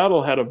thought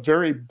Seattle had a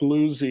very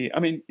bluesy. I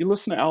mean, you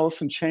listen to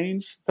Alice in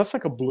Chains, that's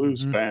like a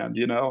blues band,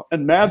 you know?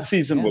 And Mad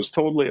Season was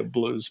totally a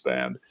blues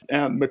band.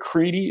 And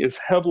McCready is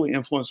heavily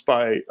influenced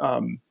by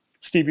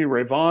Stevie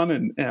Ray Vaughan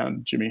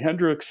and Jimi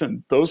Hendrix.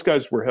 And those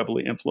guys were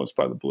heavily influenced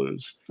by the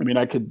blues. I mean,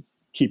 I could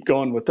keep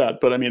going with that,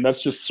 but I mean,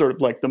 that's just sort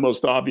of like the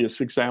most obvious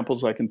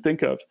examples I can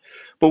think of.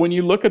 But when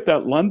you look at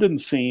that London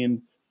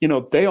scene, you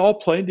know, they all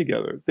played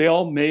together. They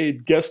all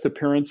made guest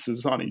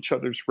appearances on each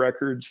other's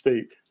records.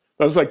 That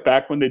was like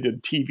back when they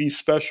did TV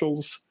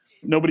specials.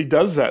 Nobody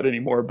does that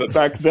anymore. But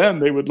back then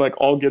they would like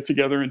all get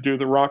together and do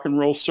the rock and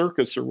roll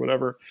circus or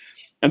whatever.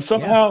 And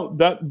somehow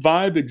that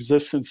vibe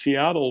exists in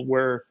Seattle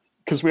where,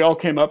 because we all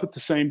came up at the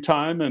same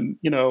time and,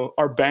 you know,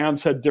 our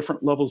bands had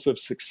different levels of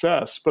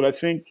success. But I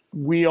think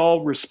we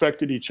all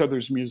respected each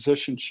other's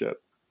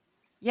musicianship.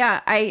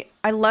 Yeah, I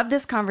love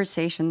this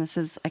conversation.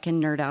 I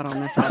can nerd out on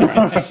this all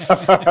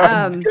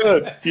day.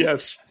 Good,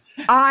 yes.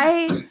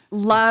 I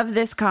love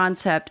this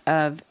concept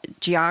of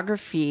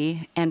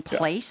geography and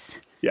place.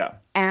 Yeah.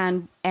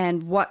 And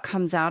what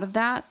comes out of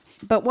that.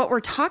 But what we're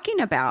talking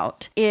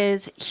about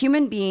is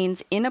human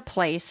beings in a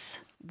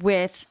place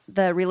with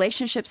the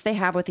relationships they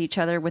have with each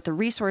other, with the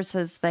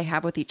resources they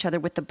have with each other,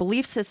 with the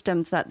belief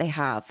systems that they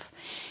have,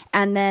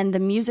 and then the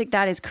music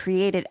that is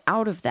created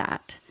out of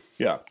that.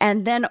 Yeah.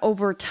 And then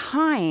over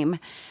time,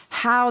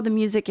 how the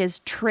music is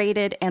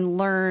traded and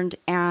learned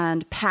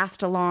and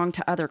passed along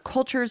to other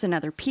cultures and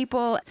other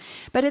people.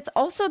 But it's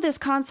also this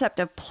concept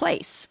of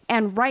place.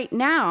 And right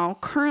now,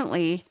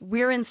 currently,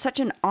 we're in such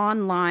an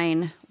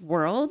online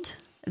world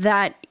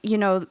that, you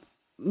know,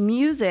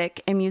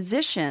 music and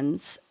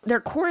musicians,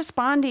 they're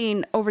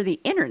corresponding over the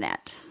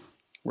internet.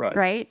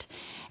 Right?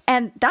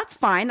 And that's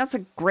fine. That's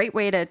a great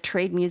way to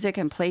trade music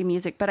and play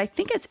music. But I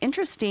think it's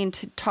interesting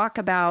to talk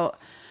about,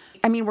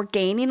 I mean, we're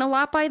gaining a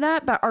lot by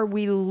that, but are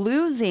we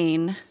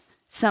losing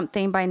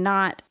something by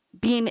not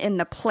being in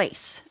the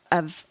place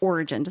of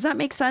origin? Does that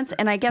make sense?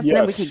 And I guess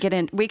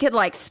then we could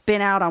like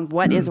spin out on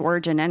what is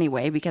origin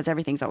anyway, because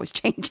everything's always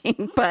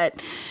changing.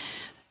 But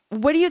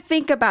what do you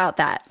think about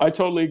that? I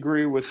totally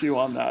agree with you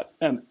on that.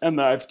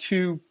 And I have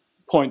 2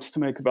 points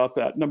to make about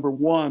that. Number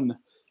one,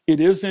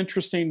 it is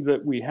interesting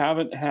that we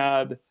haven't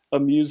had a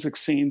music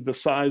scene the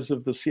size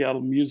of the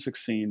Seattle music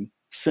scene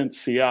since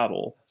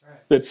Seattle.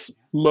 That's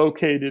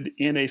located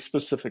in a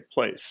specific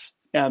place.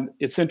 And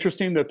it's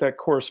interesting that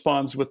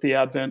corresponds with the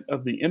advent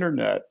of the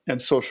internet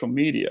and social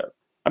media.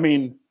 I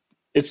mean,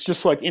 it's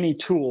just like any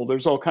tool.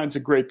 There's all kinds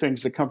of great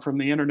things that come from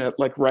the internet.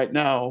 Like right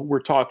now,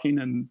 we're talking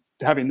and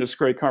having this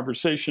great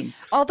conversation.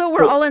 Although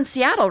we're all in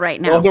Seattle right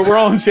now. Although we're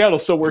all in Seattle,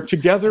 so we're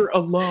together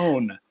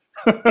alone.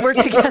 We're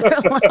together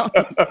alone.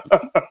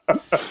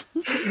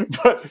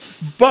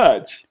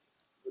 But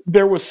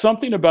there was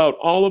something about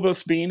all of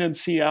us being in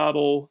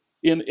Seattle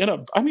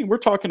we're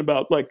talking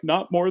about like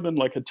not more than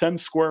like a 10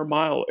 square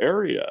mile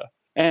area.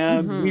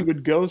 And we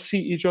would go see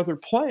each other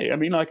play. I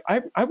mean, like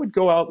I would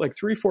go out like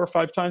 3, 4,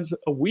 5 times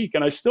a week,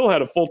 and I still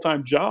had a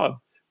full-time job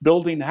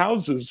building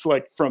houses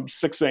like from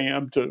 6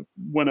 a.m. to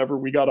whenever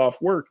we got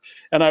off work.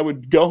 And I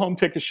would go home,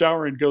 take a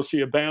shower, and go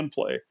see a band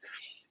play.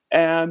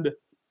 And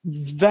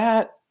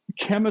that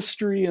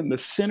chemistry and the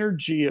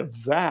synergy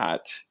of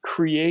that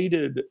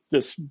created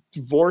this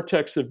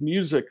vortex of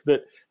music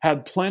that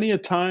had plenty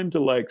of time to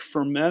like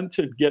ferment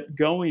and get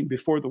going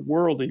before the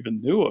world even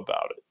knew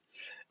about it.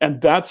 And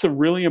that's a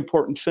really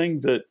important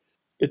thing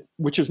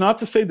which is not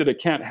to say that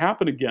it can't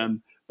happen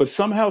again, but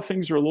somehow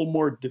things are a little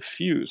more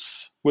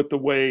diffuse with the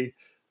way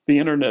the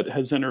internet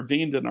has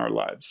intervened in our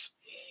lives.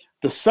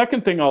 The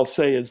second thing I'll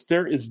say is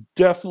there is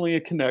definitely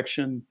a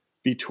connection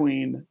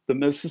between the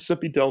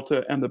Mississippi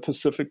Delta and the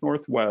Pacific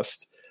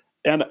Northwest.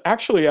 And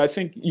actually, I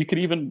think you could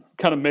even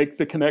kind of make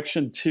the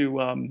connection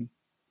to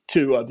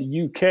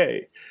the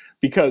UK,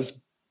 because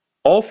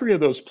all 3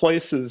 of those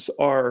places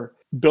are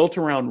built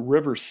around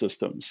river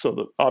systems. So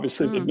that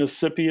obviously the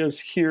Mississippi is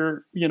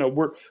here, you know,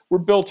 we're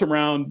built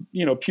around,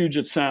 you know,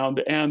 Puget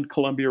Sound and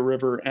Columbia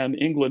River, and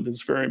England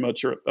is very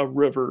much a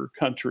river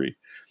country.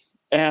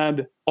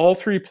 And all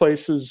 3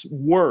 places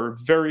were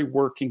very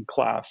working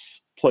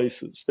class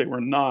places. They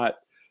were not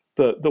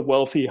the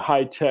wealthy,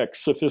 high-tech,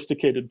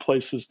 sophisticated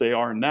places they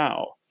are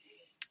now.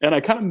 And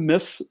I kind of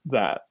miss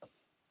that.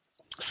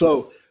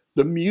 So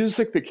the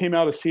music that came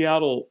out of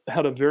Seattle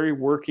had a very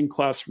working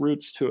class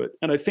roots to it.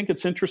 And I think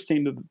it's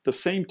interesting that at the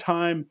same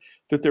time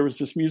that there was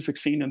this music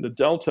scene in the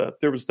Delta,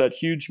 there was that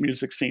huge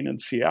music scene in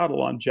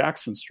Seattle on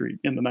Jackson Street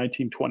in the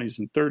 1920s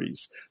and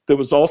 30s. There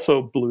was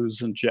also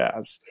blues and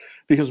jazz,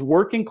 because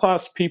working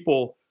class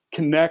people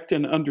connect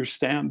and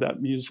understand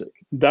that music.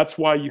 That's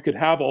why you could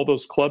have all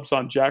those clubs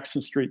on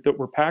Jackson Street that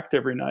were packed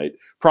every night,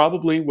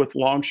 probably with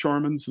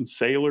longshoremen and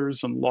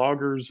sailors and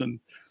loggers and,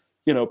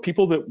 you know,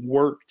 people that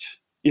worked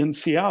in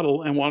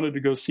Seattle and wanted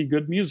to go see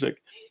good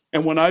music.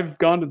 And when I've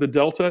gone to the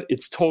Delta,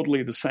 it's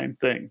totally the same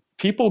thing.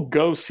 People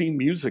go see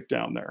music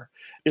down there.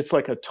 It's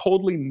like a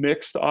totally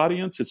mixed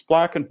audience. It's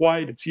black and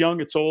white. It's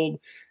young. It's old.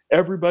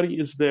 Everybody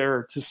is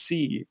there to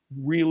see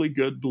really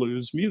good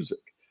blues music.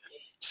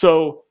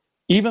 So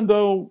even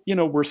though,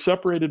 we're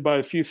separated by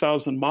a few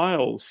thousand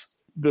miles,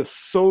 the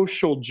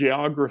social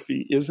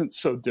geography isn't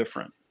so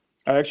different.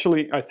 I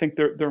think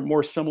there are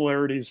more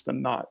similarities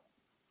than not.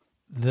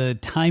 The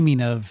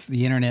timing of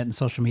the internet and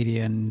social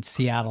media in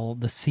Seattle,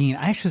 the scene,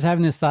 I actually was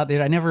having this thought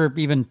that I never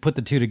even put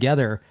the two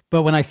together.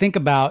 But when I think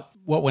about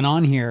what went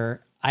on here,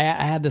 I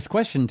had this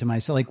question to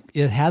myself, like,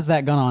 has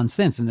that gone on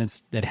since? And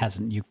it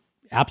hasn't. You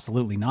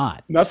absolutely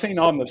not. Nothing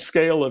on the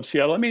scale of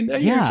Seattle. I mean,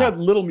 you've had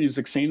little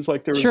music scenes,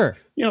 like there was,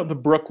 the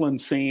Brooklyn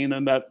scene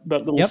and that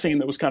little scene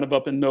that was kind of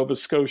up in Nova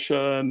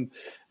Scotia.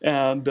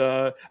 And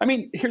I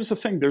mean, here's the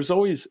thing. There's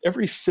always,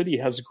 every city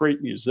has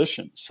great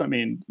musicians. I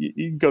mean,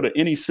 you go to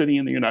any city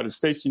in the United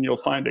States and you'll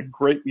find a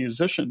great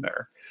musician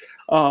there.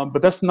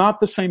 But that's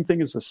not the same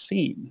thing as a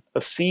scene.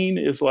 A scene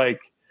is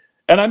like,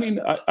 and I mean,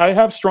 I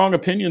have strong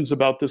opinions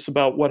about this,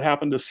 about what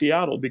happened to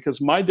Seattle, because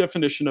my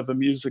definition of a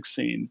music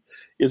scene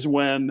is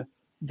when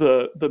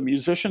the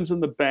musicians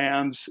and the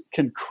bands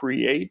can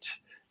create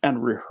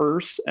and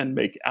rehearse and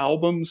make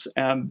albums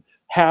and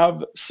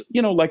have,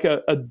 like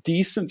a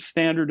decent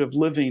standard of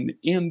living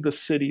in the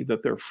city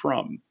that they're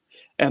from.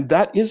 And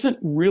that isn't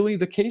really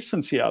the case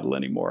in Seattle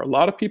anymore. A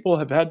lot of people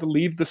have had to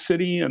leave the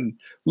city and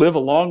live a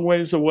long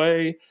ways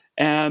away.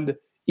 And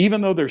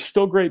even though there's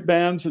still great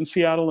bands in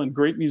Seattle and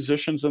great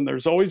musicians, and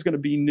there's always going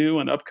to be new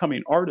and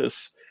upcoming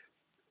artists,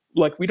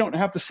 like, we don't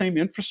have the same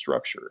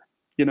infrastructure.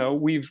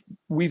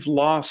 We've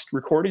lost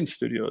recording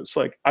studios.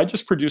 Like, I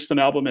just produced an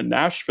album in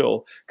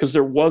Nashville because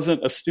there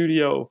wasn't a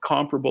studio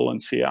comparable in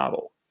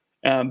Seattle,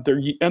 and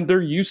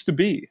there used to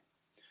be,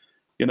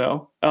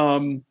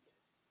 and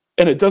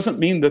it doesn't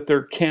mean that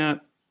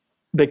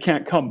they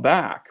can't come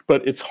back,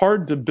 but it's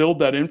hard to build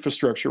that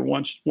infrastructure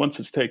once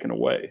it's taken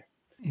away.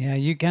 Yeah,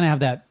 you kind of have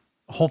that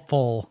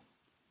hopeful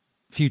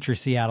future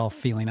Seattle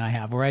feeling I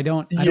have, where I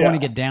don't want to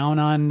get down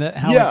on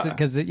how it's,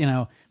 because a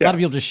lot of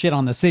people just shit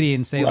on the city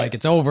and say like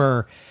it's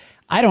over.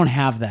 I don't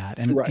have that,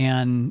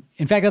 and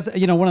in fact, that's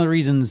one of the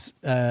reasons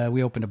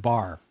we opened a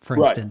bar, for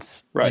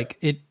instance. Like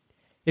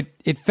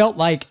it felt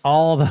like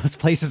all those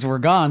places were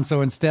gone.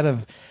 So instead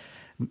of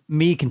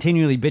me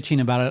continually bitching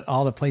about it,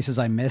 all the places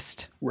I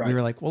missed, we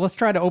were like, well, let's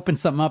try to open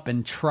something up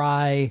and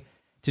try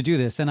to do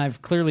this. And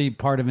I've clearly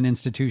part of an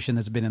institution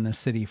that's been in this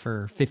city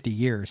for 50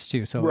 years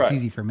too. So it's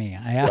easy for me.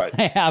 I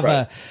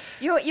have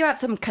you have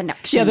some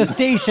connections. Yeah, the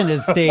station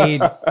has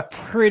stayed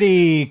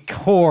pretty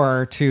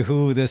core to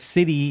who the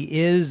city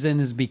is and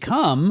has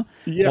become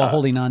while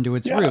holding on to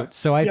its roots.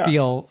 So I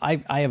feel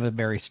I have a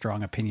very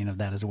strong opinion of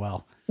that as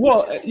well.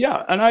 Well,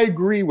 and I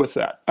agree with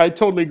that. I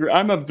totally agree.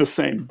 I'm of the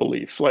same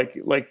belief. Like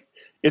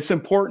it's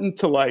important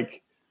to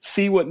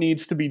see what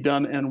needs to be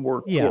done and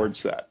work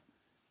towards that.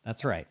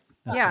 That's right.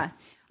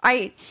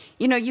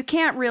 You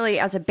can't really,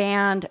 as a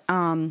band,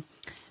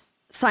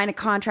 sign a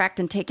contract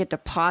and take a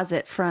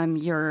deposit from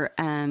your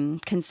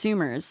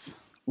consumers.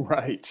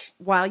 Right.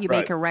 While you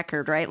make a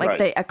record, right? Like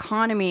the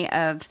economy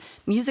of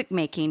music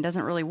making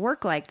doesn't really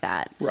work like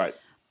that. Right.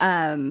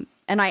 And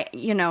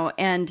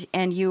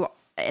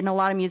a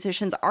lot of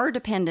musicians are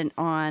dependent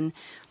on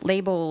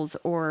labels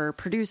or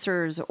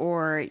producers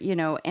or,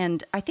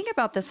 and I think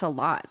about this a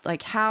lot,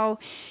 like how,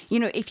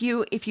 if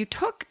you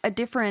took a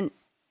different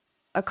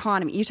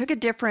economy, you took a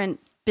different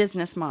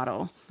business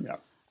model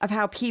of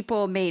how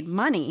people made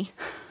money.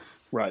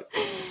 Right.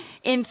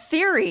 In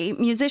theory,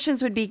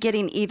 musicians would be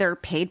getting either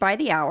paid by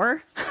the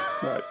hour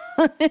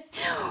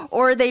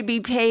or they'd be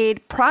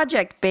paid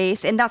project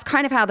based. And that's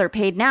kind of how they're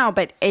paid now,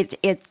 but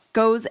it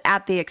goes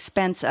at the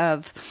expense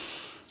of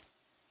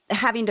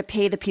having to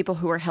pay the people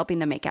who are helping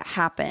them make it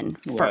happen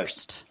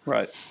first.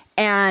 Right.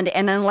 And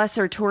unless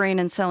they're touring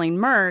and selling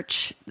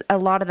merch, a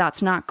lot of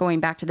that's not going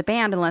back to the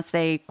band unless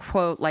they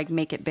quote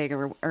make it big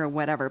or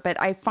whatever.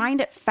 But I find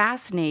it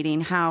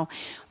fascinating how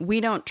we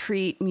don't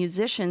treat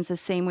musicians the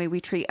same way we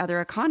treat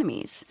other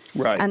economies.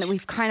 Right. And that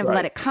we've kind of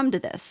let it come to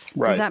this.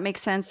 Right. Does that make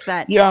sense?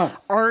 That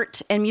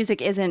art and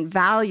music isn't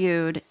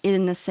valued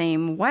in the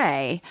same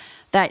way,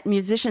 that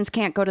musicians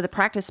can't go to the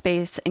practice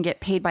space and get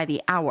paid by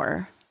the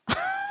hour.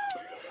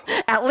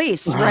 At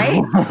least,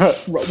 right?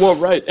 Well,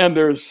 right. And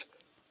there's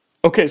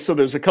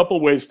a couple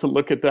ways to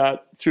look at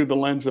that through the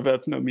lens of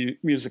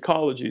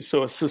ethnomusicology.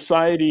 So a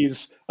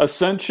society's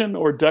ascension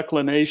or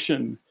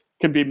declination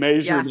can be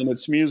measured in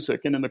its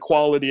music and in the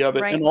quality of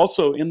it, and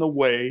also in the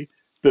way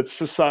that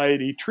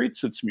society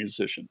treats its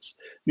musicians.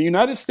 The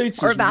United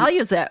States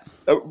values it.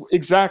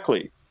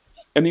 Exactly.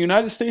 And the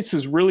United States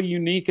is really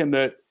unique in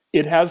that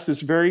it has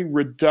this very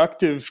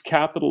reductive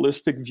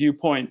capitalistic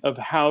viewpoint of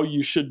how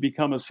you should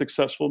become a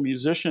successful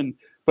musician,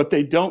 but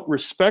they don't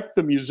respect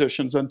the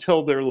musicians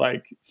until they're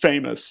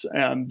famous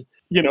and,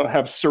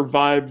 have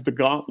survived the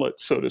gauntlet,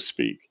 so to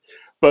speak.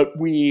 But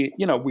we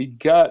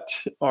gut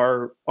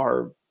our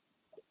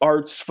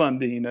arts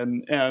funding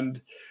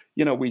and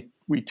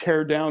we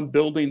tear down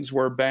buildings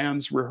where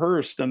bands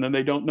rehearsed and then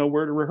they don't know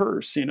where to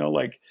rehearse,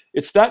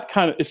 it's that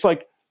kind of, it's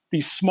like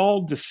these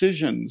small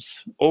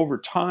decisions over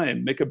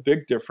time make a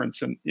big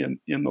difference in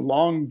the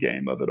long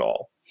game of it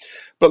all.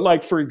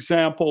 But for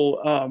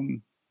example,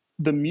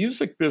 the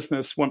music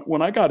business,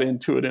 when I got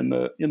into it in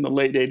the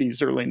late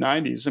 80s, early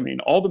 90s, I mean,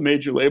 all the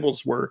major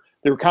labels were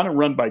kind of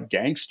run by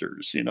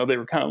gangsters. You know, they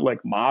were kind of like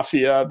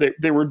mafia.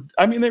 They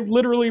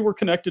literally were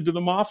connected to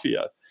the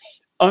mafia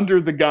under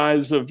the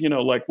guise of, you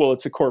know, like, well,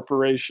 it's a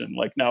corporation,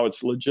 like now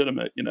it's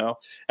legitimate, you know.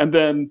 And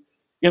then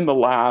in the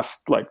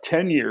last like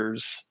 10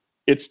 years,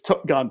 it's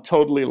gone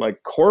totally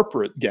like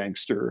corporate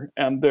gangster.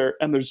 And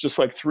there's just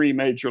like 3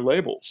 major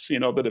labels, you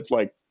know, that have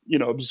like, you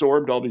know,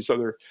 absorbed all these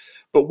other.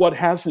 But what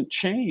hasn't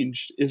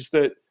changed is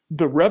that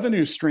the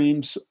revenue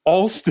streams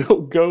all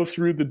still go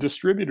through the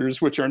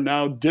distributors, which are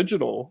now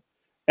digital,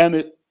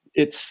 and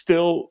it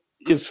still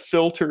is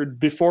filtered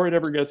before it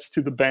ever gets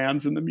to the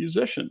bands and the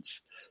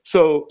musicians.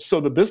 So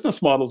the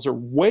business models are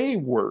way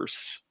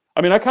worse.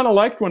 I mean, I kind of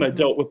liked when I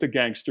dealt with the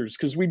gangsters,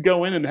 because we'd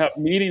go in and have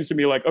meetings and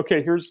be like,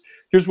 okay, here's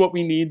what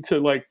we need to,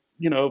 like,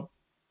 you know,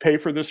 pay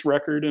for this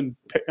record, and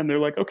they're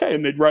like, okay,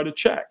 and they'd write a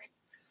check.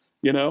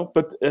 You know,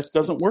 but it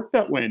doesn't work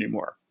that way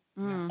anymore.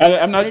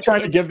 I'm not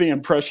trying to give the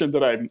impression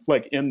that I'm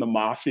like in the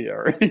mafia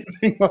or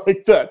anything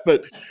like that,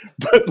 but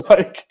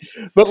like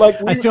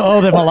I still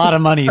owe them a lot of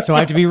money, so I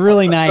have to be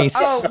really nice.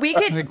 Oh, we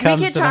could talk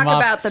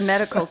about the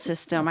medical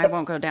system. I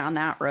won't go down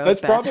that road.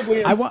 That's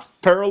probably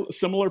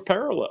similar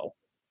parallel.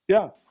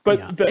 Yeah,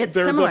 but they're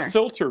the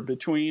filter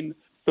between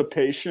the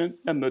patient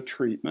and the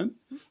treatment,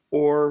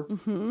 or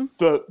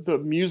the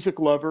music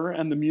lover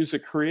and the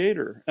music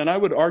creator. And I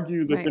would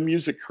argue that the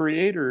music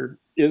creator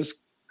is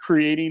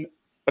creating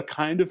a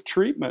kind of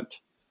treatment.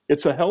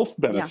 It's a health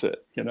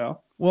benefit, you know?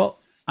 Well,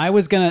 I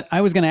was gonna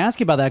ask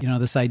you about that, you know,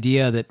 this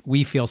idea that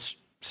we feel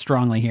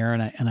strongly here,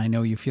 and I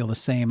know you feel the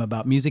same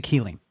about music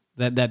healing,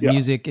 that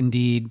music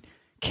indeed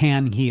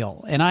can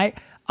heal. And I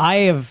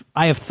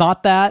have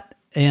thought that,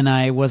 and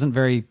I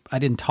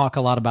didn't talk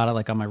a lot about it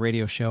like on my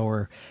radio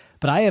show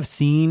but I have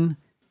seen,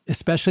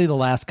 especially the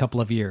last couple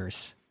of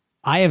years,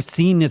 I have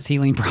seen its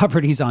healing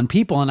properties on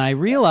people. And I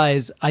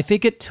realize, I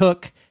think it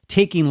took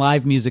taking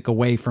live music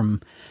away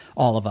from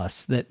all of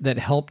us that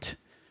helped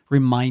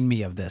remind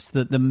me of this,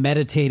 the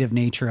meditative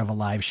nature of a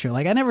live show.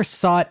 Like, I never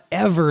saw it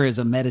ever as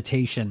a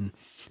meditation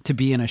to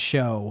be in a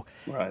show.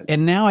 Right.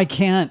 And now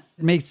it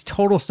makes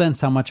total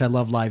sense how much I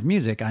love live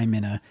music. I'm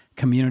in a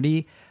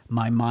community.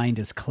 My mind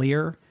is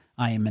clear.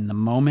 I am in the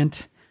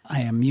moment.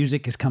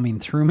 Music is coming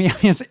through me.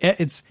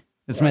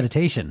 It's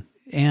meditation.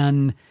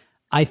 And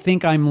I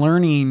think I'm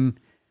learning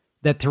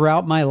that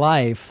throughout my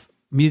life,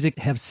 music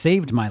have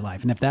saved my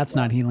life. And if that's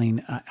not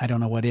healing, I don't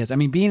know what is. I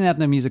mean, being at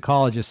the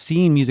musicologist,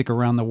 seeing music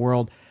around the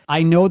world,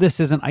 I know this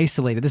isn't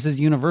isolated. This is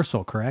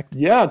universal, correct?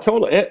 Yeah,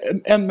 totally.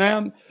 And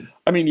man,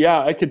 I mean, yeah,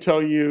 I could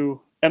tell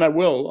you, and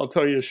I'll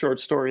tell you a short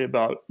story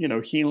about, you know,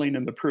 healing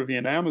in the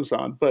Peruvian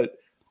Amazon. But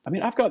I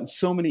mean, I've gotten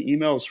so many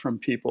emails from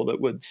people that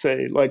would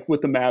say, like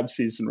with the Mad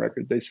Season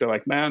record, they say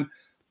like, man,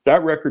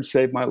 that record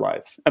saved my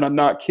life. And I'm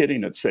not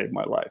kidding, it saved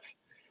my life.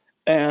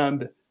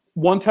 And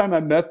one time I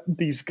met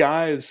these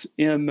guys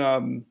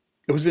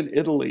it was in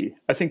Italy.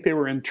 I think they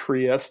were in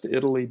Trieste,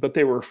 Italy, but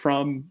they were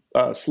from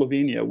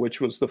Slovenia, which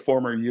was the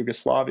former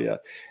Yugoslavia.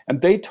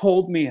 And they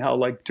told me how,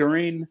 like,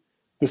 during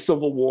the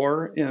civil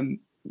war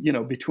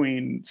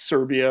between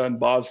Serbia and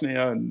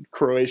Bosnia and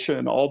Croatia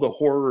and all the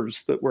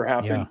horrors that were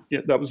happening,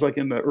 that was like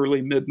in the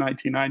early mid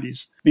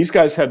 1990s. These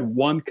guys had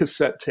one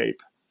cassette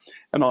tape.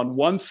 And on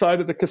one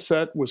side of the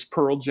cassette was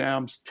Pearl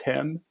Jam's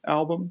 10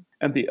 album,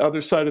 and the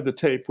other side of the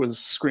tape was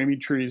Screaming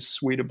Trees'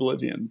 Sweet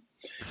Oblivion.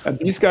 And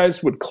these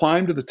guys would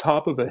climb to the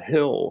top of a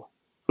hill.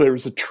 There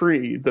was a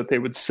tree that they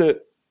would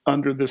sit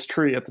under, this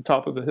tree at the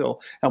top of the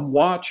hill, and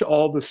watch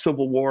all the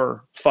Civil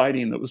War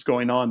fighting that was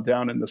going on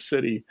down in the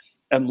city,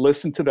 and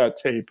listen to that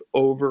tape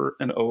over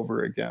and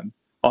over again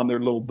on their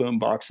little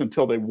boombox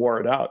until they wore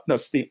it out.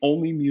 That's the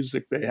only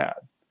music they had.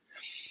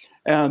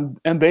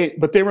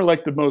 But they were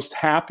like the most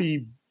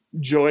happy,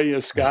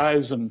 joyous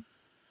guys. And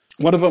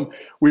one of them,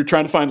 we were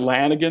trying to find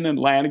Lanigan, and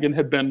Lanigan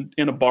had been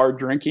in a bar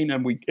drinking,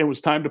 and it was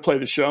time to play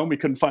the show, and we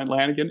couldn't find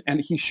Lanigan. And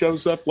he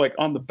shows up like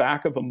on the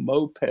back of a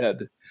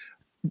moped,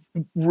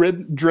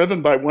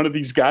 driven by one of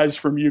these guys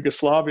from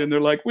Yugoslavia, and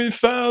they're like, "We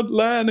found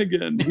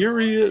Lanigan, here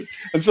he is."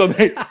 And so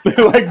they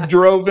like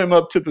drove him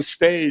up to the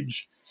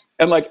stage.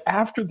 And like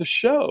after the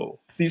show,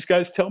 these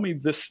guys tell me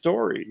this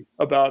story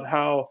about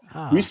how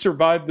we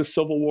survived the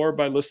Civil War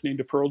by listening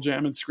to Pearl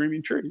Jam and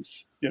Screaming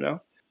Trees, you know?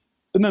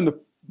 And then the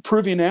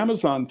Peruvian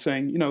Amazon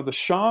thing, you know, the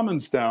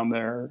shamans down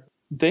there,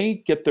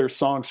 they get their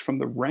songs from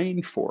the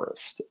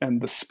rainforest and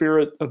the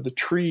spirit of the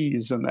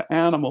trees and the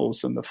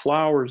animals and the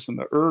flowers and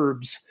the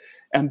herbs.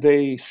 And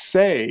they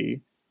say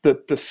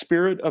that the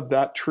spirit of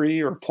that tree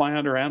or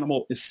plant or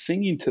animal is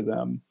singing to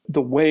them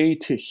the way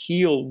to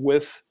heal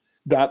with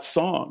that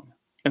song.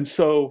 And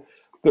so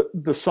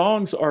the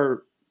songs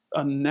are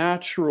a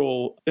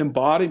natural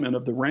embodiment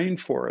of the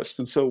rainforest.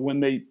 And so when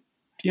they,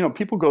 you know,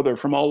 people go there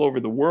from all over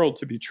the world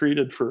to be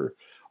treated for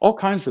all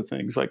kinds of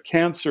things like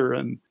cancer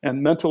and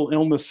mental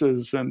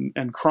illnesses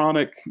and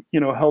chronic, you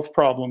know, health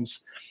problems.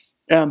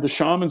 And the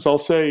shamans all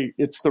say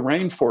it's the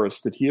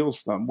rainforest that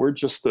heals them. We're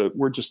just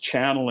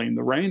channeling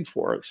the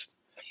rainforest.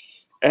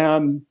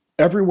 And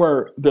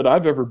everywhere that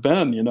I've ever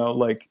been,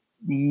 like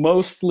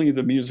mostly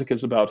the music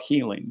is about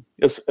healing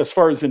as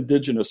far as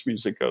indigenous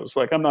music goes.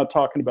 Like, I'm not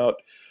talking about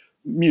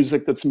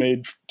music that's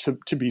made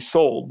to be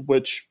sold,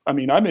 which, I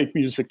mean, I make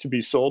music to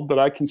be sold, but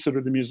I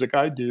consider the music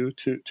I do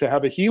to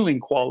have a healing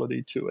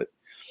quality to it.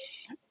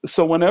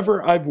 So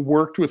whenever I've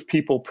worked with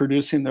people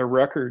producing their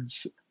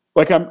records,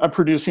 like I'm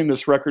producing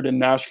this record in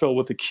Nashville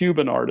with a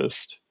Cuban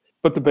artist,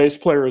 but the bass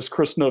player is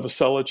Chris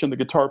Novoselic and the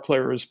guitar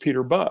player is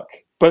Peter Buck.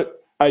 But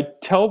I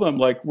tell them,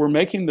 like, we're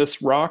making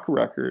this rock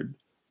record,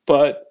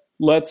 but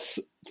let's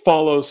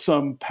follow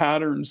some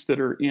patterns that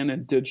are in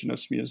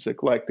indigenous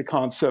music, like the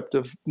concept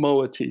of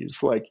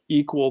moieties, like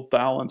equal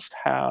balanced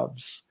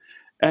halves,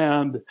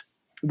 and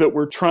that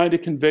we're trying to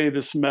convey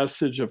this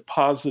message of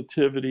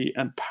positivity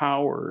and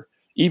power,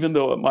 even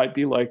though it might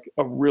be like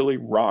a really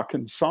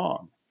rockin'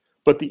 song.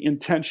 But the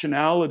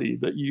intentionality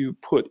that you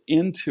put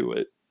into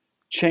it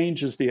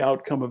changes the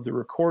outcome of the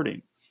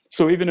recording.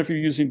 So even if you're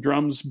using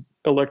drums,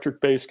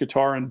 electric bass,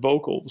 guitar, and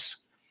vocals,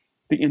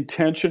 the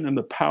intention and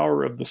the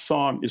power of the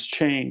song is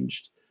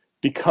changed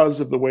because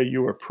of the way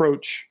you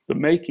approach the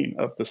making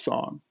of the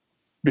song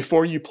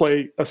before you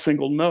play a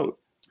single note.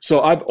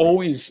 So I've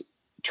always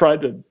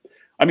tried to,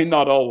 I mean,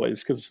 not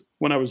always, because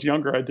when I was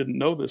younger, I didn't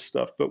know this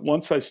stuff. But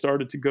once I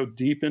started to go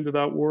deep into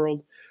that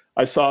world,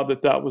 I saw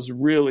that that was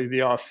really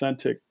the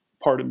authentic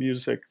part of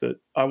music that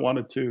I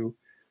wanted to,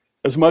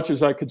 as much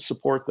as I could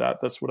support that,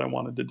 that's what I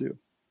wanted to do.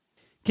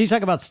 Can you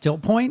talk about Still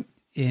Point?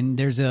 And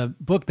there's a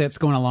book that's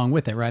going along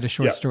with it, right? A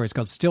short story. It's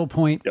called Still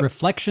Point,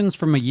 Reflections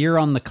from a Year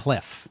on the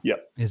Cliff.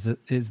 Yep. Is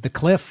the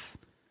cliff,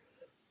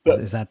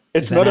 is that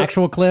an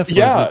actual cliff?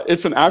 Yeah,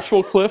 it's an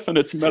actual cliff, and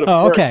it's metaphoric.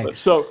 Oh, okay. Cliff.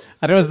 So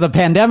I don't know, is the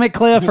pandemic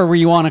cliff, or were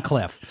you on a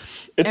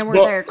cliff? And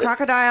were there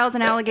crocodiles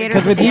and alligators?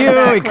 Because with you,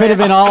 it could have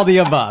been all the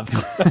above.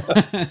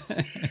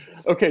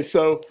 Okay,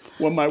 so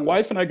when my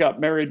wife and I got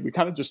married, we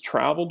kind of just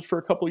traveled for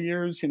a couple of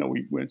years.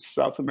 We went to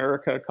South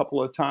America a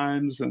couple of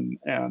times, and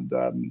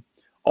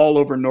all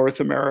over North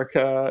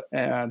America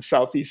and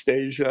Southeast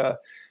Asia.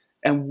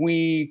 And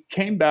we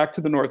came back to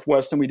the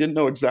Northwest, and we didn't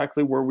know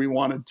exactly where we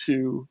wanted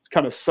to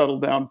kind of settle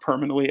down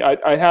permanently.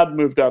 I had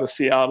moved out of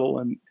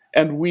Seattle,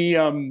 and we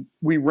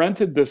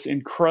rented this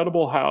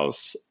incredible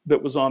house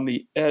that was on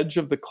the edge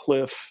of the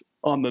cliff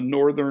on the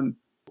northern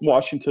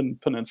Washington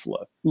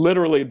Peninsula.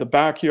 Literally, the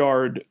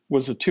backyard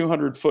was a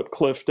 200-foot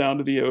cliff down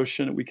to the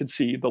ocean. We could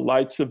see the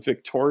lights of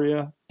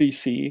Victoria,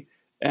 BC,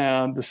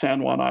 and the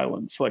San Juan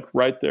Islands, like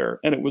right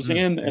there. And it was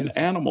in an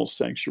animal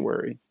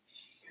sanctuary.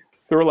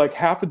 There were like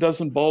half a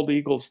dozen bald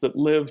eagles that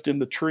lived in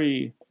the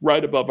tree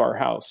right above our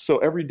house. So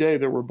every day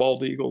there were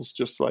bald eagles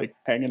just like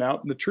hanging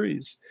out in the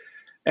trees.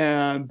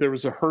 And there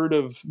was a herd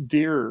of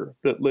deer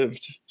that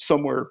lived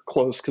somewhere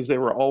close because they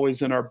were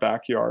always in our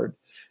backyard.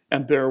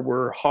 And there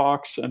were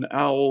hawks and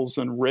owls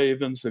and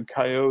ravens and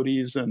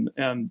coyotes and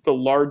the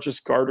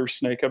largest garter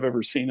snake I've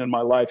ever seen in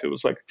my life. It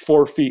was like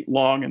 4 feet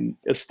long and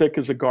as thick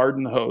as a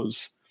garden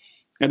hose.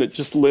 And it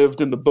just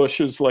lived in the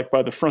bushes, like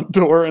by the front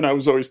door. And I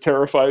was always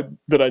terrified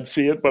that I'd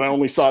see it, but I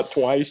only saw it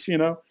twice,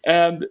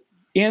 And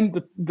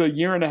in the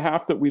year and a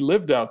half that we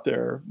lived out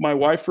there, my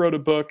wife wrote a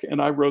book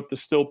and I wrote the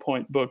Still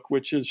Point book,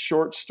 which is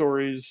short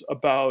stories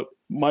about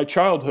my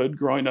childhood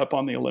growing up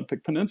on the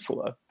Olympic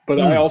Peninsula. But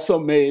I also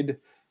made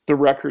the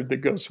record that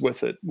goes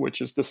with it,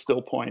 which is the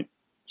Still Point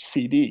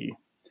CD.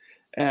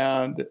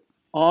 And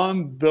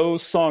on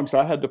those songs,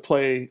 I had to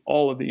play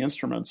all of the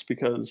instruments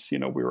because,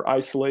 we were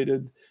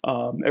isolated.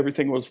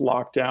 Everything was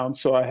locked down.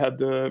 So I had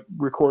to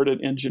record it,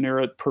 engineer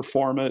it,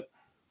 perform it,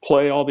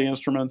 play all the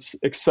instruments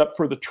except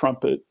for the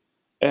trumpet.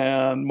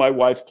 And my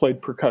wife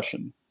played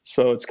percussion.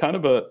 So it's kind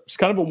of a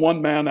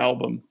one-man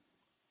album.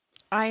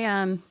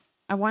 I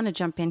want to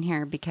jump in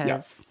here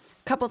because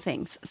a couple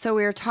things. So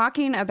we were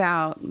talking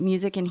about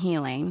music and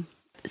healing.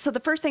 So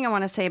the first thing I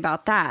want to say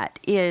about that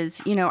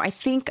is, I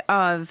think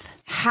of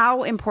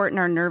how important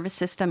our nervous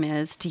system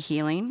is to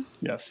healing.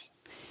 Yes.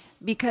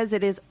 Because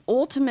it is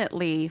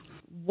ultimately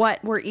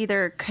what we're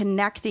either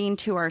connecting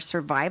to our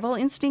survival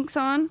instincts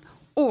on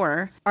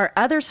or our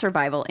other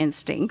survival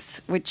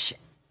instincts, which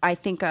I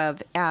think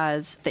of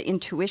as the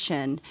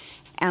intuition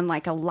and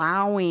like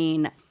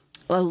allowing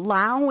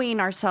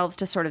ourselves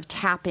to sort of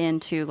tap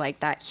into like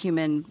that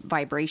human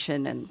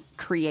vibration and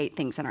create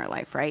things in our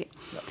life, right?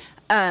 Yep.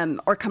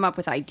 Or come up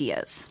with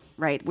ideas,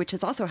 right? Which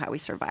is also how we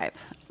survive.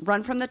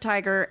 Run from the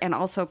tiger and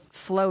also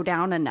slow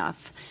down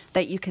enough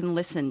that you can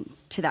listen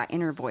to that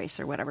inner voice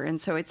or whatever.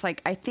 And so it's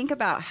like, I think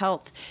about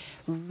health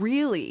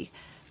really,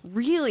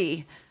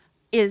 really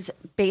is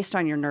based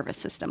on your nervous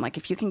system. Like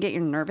if you can get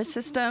your nervous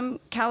system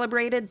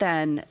calibrated,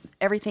 then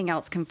everything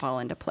else can fall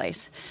into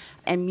place.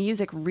 And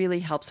music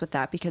really helps with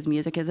that because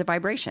music is a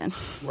vibration.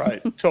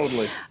 Right,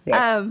 totally.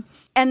 Yeah.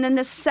 And then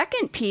the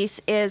second piece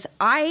is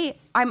I'm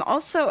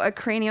also a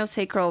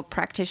craniosacral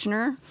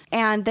practitioner,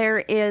 and there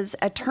is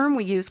a term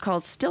we use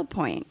called still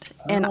point.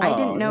 And I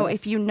didn't know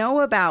if you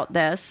know about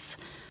this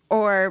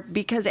or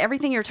because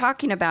everything you're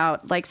talking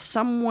about, like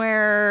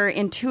somewhere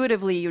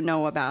intuitively you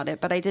know about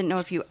it, but I didn't know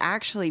if you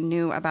actually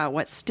knew about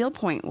what still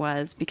point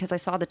was because I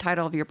saw the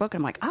title of your book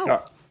and I'm like, oh. Yeah.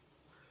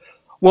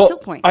 Well, still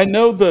point. I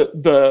know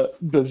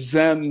the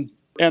Zen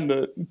and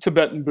the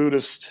Tibetan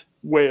Buddhist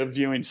way of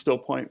viewing still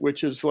point,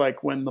 which is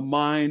like when the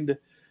mind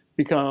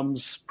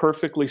becomes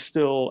perfectly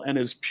still and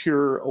is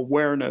pure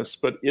awareness,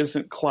 but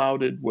isn't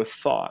clouded with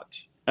thought.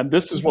 And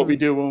this is what we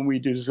do when we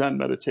do Zen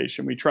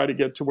meditation. We try to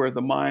get to where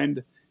the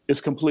mind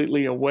is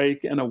completely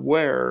awake and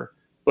aware,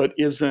 but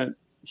isn't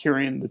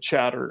hearing the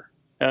chatter.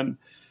 And,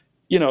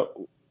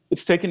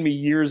 it's taken me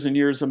years and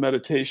years of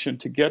meditation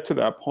to get to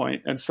that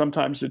point. And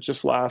sometimes it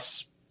just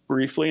lasts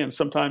briefly and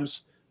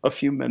sometimes a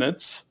few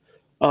minutes.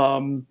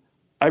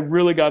 I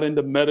really got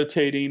into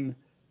meditating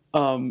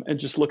and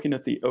just looking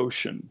at the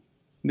ocean.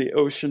 The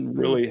ocean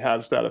really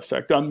has that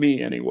effect on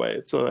me anyway.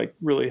 It's like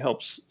really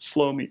helps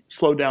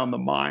slow down the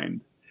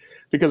mind.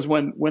 Because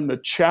when the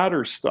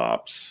chatter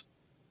stops,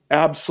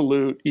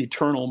 absolute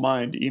eternal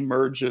mind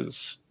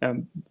emerges.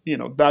 And,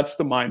 that's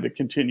the mind that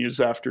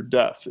continues after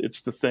death.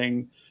 It's the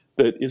thing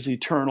that is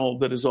eternal,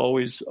 that is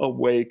always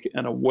awake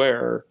and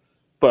aware.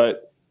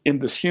 But in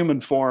this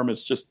human form,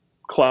 it's just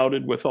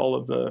clouded with all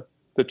of the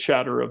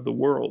chatter of the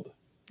world.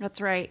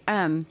 That's right.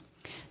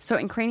 So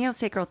in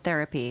craniosacral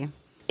therapy,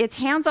 it's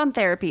hands-on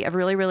therapy of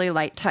really, really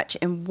light touch.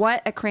 And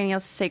what a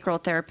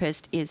craniosacral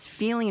therapist is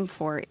feeling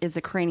for is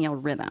the cranial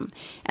rhythm.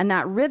 And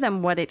that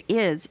rhythm, what it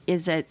is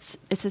it's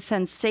a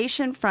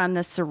sensation from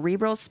the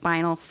cerebral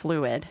spinal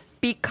fluid,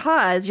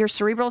 because your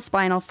cerebral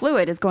spinal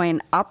fluid is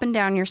going up and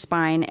down your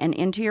spine and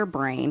into your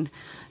brain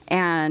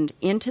and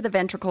into the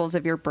ventricles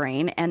of your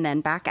brain and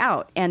then back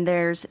out. And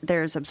there's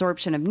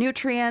absorption of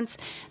nutrients,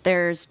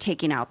 there's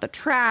taking out the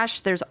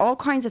trash, there's all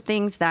kinds of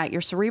things that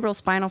your cerebral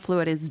spinal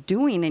fluid is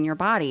doing in your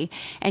body.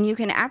 And you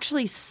can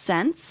actually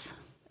sense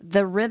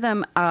the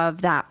rhythm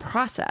of that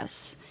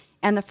process.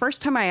 And the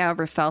first time I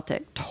ever felt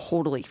it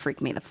totally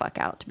freaked me the fuck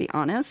out, to be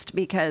honest,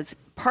 because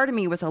part of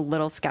me was a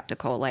little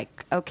skeptical,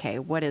 like, okay,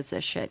 what is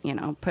this shit?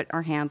 Put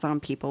our hands on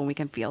people and we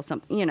can feel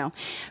something,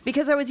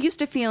 because I was used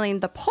to feeling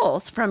the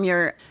pulse from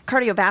your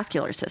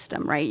cardiovascular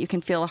system, right? You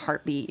can feel a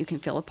heartbeat, you can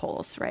feel a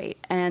pulse, right?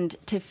 And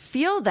to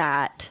feel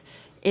that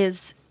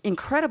is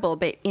incredible.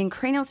 But in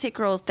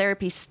craniosacral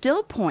therapy,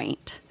 still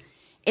point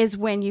is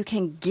when you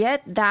can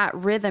get that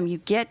rhythm, you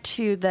get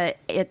to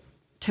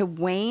to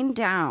wane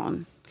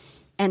down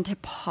and to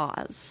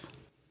pause.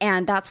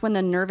 And that's when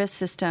the nervous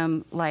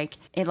system, like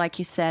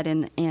you said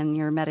in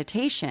your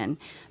meditation,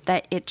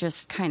 that it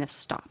just kind of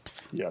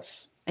stops.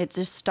 Yes. It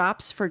just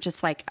stops for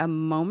just like a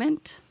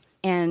moment.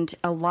 And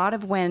a lot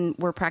of when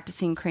we're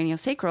practicing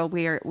craniosacral,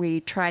 we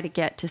try to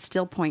get to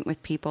still point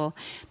with people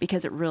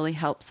because it really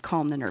helps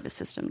calm the nervous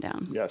system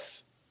down.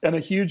 Yes. And a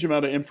huge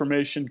amount of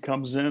information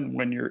comes in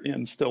when you're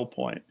in still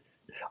point.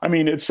 I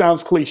mean, it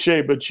sounds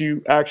cliche, but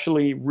you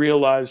actually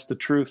realize the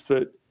truth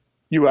that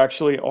you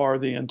actually are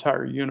the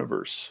entire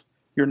universe.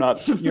 You're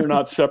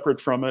not separate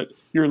from it.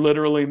 You're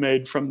literally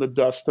made from the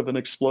dust of an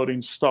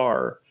exploding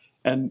star.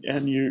 And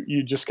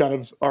you just kind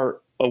of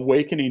are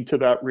awakening to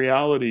that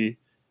reality.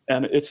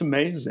 And it's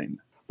amazing.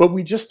 But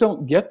we just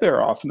don't get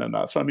there often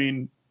enough. I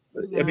mean,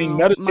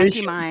 meditation.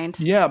 Monkey mind.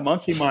 Yeah,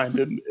 monkey mind.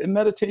 And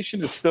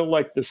meditation is still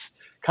like this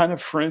kind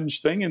of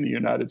fringe thing in the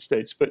United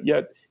States. But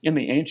yet in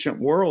the ancient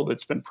world,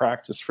 it's been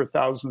practiced for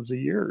thousands of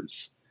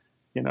years.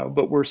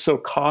 But we're so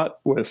caught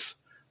with,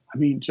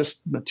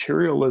 just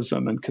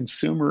materialism and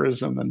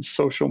consumerism and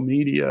social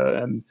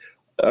media and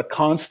a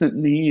constant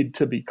need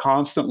to be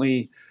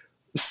constantly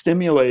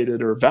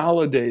stimulated or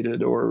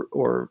validated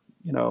or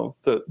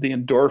the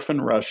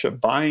endorphin rush of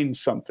buying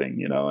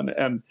something,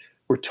 and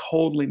we're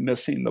totally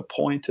missing the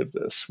point of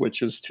this,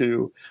 which is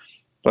to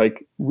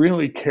like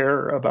really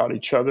care about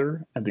each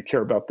other and to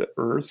care about the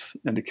earth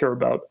and to care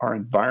about our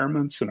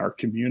environments and our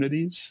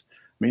communities.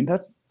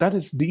 That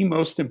is the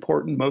most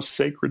important, most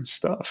sacred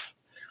stuff.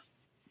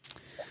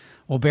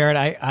 Well, Barrett,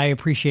 I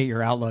appreciate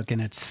your outlook,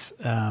 and it's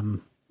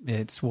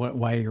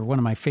why you're one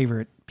of my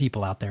favorite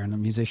people out there, and the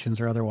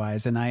musicians or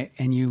otherwise.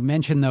 And you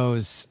mentioned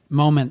those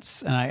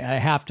moments, and I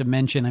have to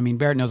mention,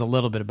 Barrett knows a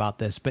little bit about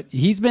this, but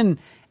he's been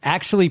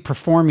actually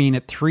performing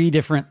at 3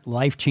 different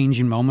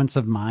life-changing moments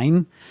of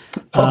mine.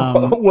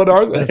 What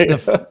are they?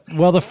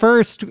 The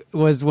first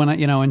was when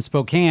in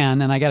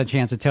Spokane, and I got a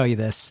chance to tell you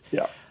this,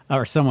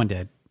 or someone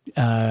did,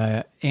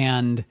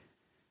 and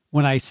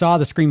when I saw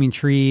the Screaming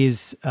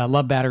Trees,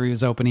 Love Battery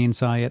was opening,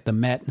 so I at the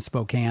Met in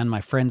Spokane. My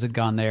friends had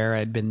gone there.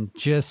 I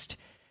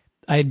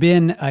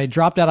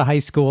dropped out of high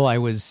school. I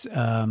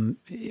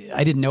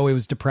didn't know it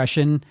was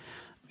depression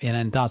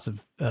and thoughts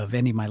of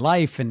ending my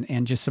life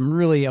and just I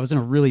was in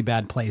a really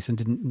bad place and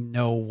didn't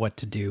know what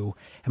to do.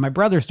 And my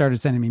brother started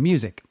sending me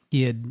music.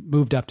 He had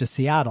moved up to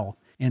Seattle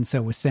and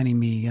so was sending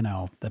me,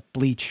 the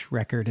Bleach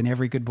record and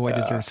Every Good Boy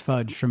Deserves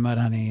Fudge from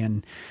Mudhoney.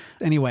 And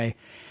anyway,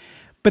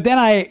 but then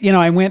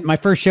I went, my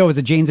first show was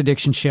a Jane's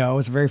Addiction show. It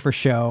was the very first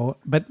show.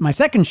 But my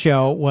second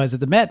show was at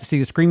the Met to see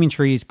the Screaming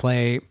Trees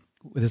play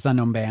with this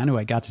unknown band who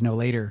I got to know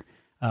later,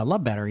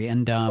 Love Battery.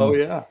 And,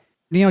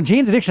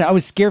 Jane's Addiction, I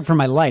was scared for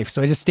my life.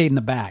 So I just stayed in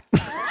the back.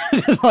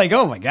 Just like,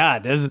 oh my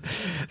God, there's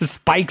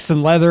spikes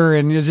and leather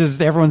and it's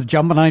just everyone's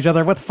jumping on each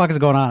other. What the fuck is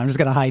going on? I'm just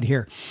going to hide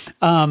here.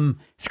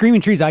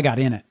 Screaming Trees, I got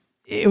in it.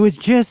 It was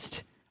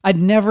just I'd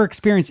never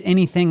experienced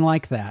anything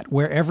like that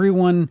where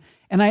everyone,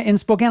 and in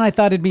Spokane, I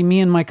thought it'd be me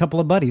and my couple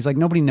of buddies. Like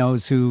nobody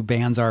knows who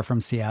bands are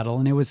from Seattle.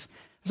 And it was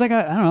like,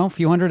 I don't know, a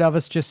few hundred of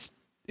us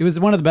it was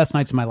one of the best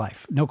nights of my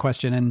life. No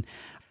question.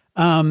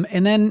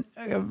 And then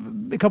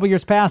a couple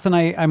years pass and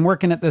I'm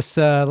working at this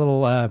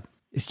little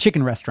this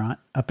chicken restaurant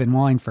up in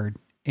Wallingford.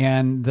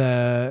 And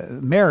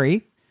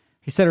Mary,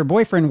 he said her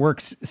boyfriend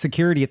works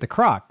security at the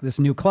Croc, this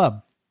new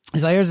club.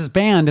 He's like, there's this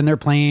band and they're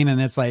playing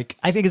and it's like,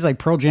 I think it's like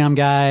Pearl Jam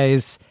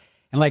guys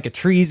and like a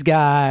Trees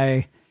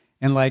guy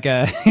and like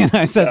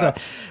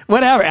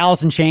whatever,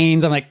 Alice in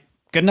Chains. I'm like,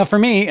 good enough for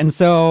me. And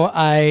so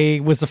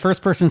I was the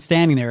first person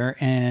standing there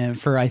and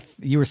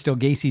you were still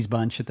Gacy's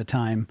Bunch at the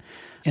time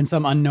and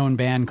some unknown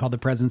band called the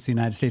Presidents of the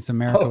United States of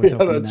America was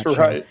opening that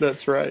show.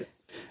 That's right.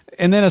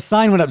 And then a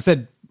sign went up,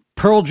 said,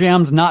 Pearl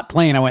Jam's not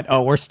playing. I went,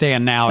 oh, we're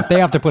staying now. If they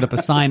have to put up a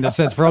sign that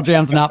says Pearl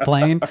Jam's not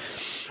playing.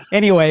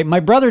 Anyway, my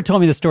brother told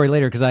me the story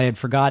later because I had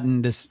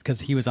forgotten this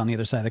because he was on the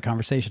other side of the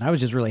conversation. I was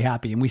just really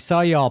happy. And we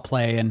saw you all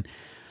play and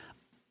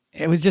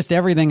it was just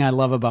everything I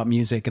love about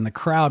music. And the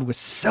crowd was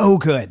so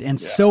good and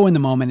so in the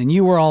moment. And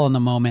you were all in the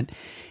moment.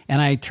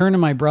 And I turned to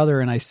my brother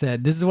and I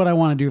said, this is what I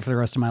want to do for the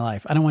rest of my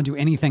life. I don't want to do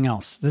anything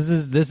else. This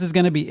is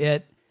going to be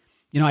it.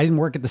 You know, I didn't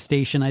work at the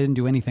station. I didn't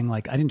do anything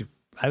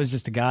I was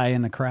just a guy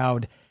in the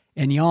crowd.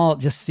 And y'all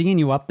just seeing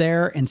you up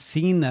there and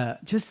seeing the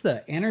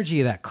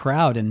energy of that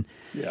crowd. And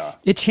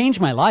it changed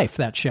my life,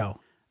 that show.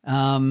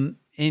 And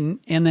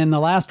then the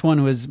last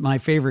one was my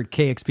favorite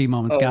KXP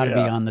moment's got to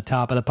be on the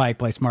top of the Pike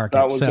Place Market.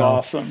 That was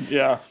awesome.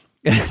 Yeah.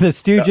 The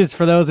Stooges,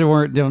 for those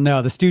who don't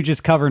know, the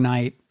Stooges cover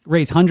night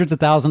raised hundreds of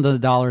thousands of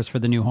dollars for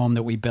the new home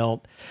that we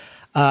built.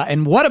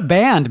 And what a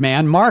band,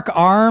 man. Mark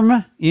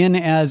Arm in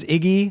as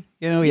Iggy.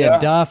 You know, we had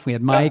Duff, we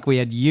had Mike, we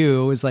had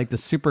you. It was like the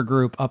super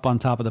group up on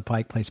top of the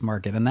Pike Place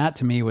Market. And that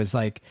to me was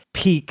like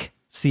peak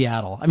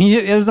Seattle. I mean,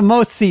 it was the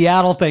most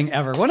Seattle thing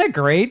ever. Wasn't it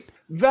great?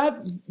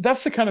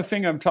 That's the kind of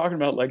thing I'm talking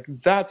about. Like,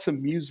 that's a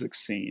music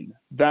scene.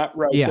 That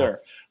right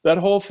there. That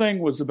whole thing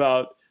was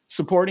about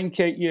supporting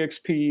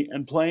KEXP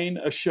and playing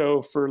a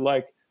show for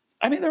like,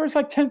 I mean, there was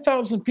like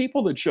 10,000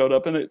 people that showed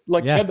up and it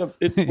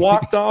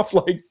blocked off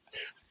like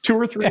 2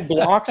 or 3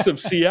 blocks of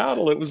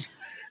Seattle. It was,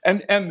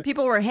 and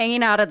people were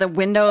hanging out of the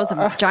windows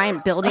of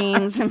giant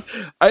buildings. And,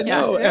 I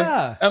know.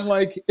 And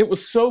like, it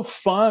was so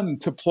fun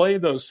to play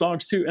those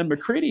songs too. And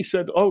McCready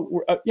said,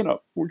 oh,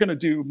 we're going to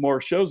do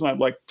more shows. And I'm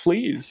like,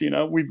 please,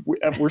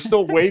 we're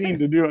still waiting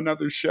to do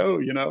another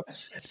show,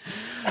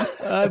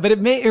 But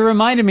it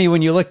reminded me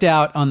when you looked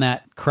out on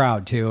that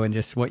crowd too, and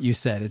just what you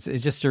said, it's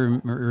just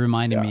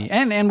reminded me,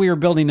 and we were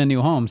building a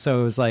new home. So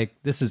it was like,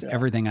 this is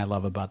everything I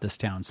love about this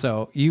town.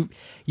 So you've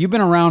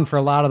been around for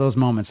a lot of those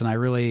moments and I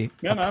really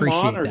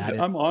appreciate that.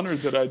 I'm honored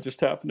that I just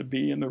happened to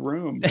be in the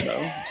room.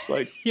 It's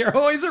like you're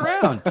always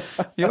around.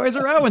 You're always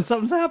around when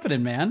something's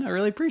happening, man. I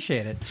really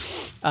appreciate it.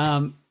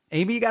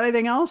 Amy, you got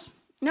anything else?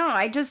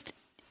 No,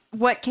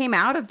 what came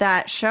out of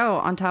that show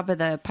on top of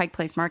the Pike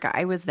Place Market,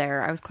 I was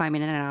there. I was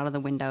climbing in and out of the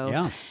window.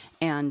 Yeah.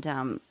 And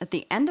at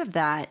the end of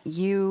that,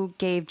 you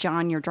gave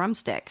John your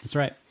drumsticks. That's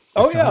right.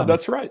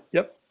 That's right.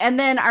 Yep. And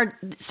then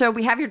so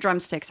we have your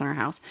drumsticks in our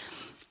house.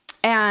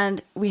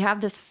 And we have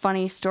this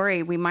funny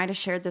story. We might have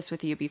shared this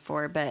with you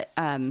before, but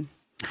I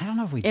don't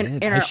know if we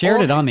did. I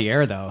shared it on the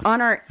air though.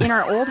 In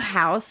our old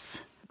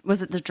house,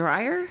 was it the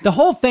dryer? The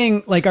whole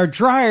thing, like our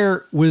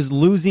dryer was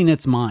losing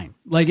its mind.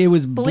 Like it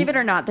was. Believe it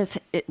or not,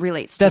 it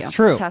relates to you. That's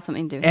true. This has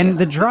something to do with and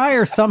the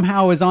dryer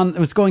somehow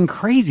was going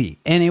crazy,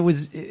 and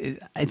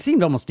it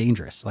seemed almost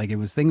dangerous. Like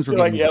things were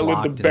getting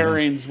blocked. With the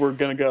bearings were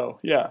going to go.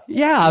 Yeah.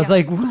 I was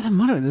like,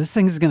 this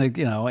thing's going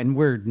to, and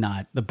we're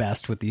not the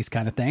best with these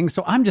kind of things.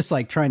 So I'm just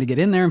like trying to get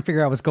in there and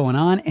figure out what's going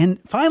on. And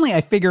finally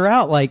I figure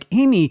out like,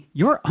 Amy,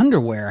 your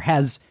underwear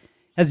has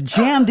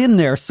jammed in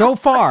there so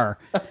far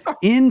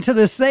into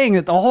this thing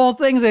that the whole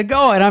thing's gonna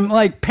go, and I'm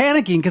like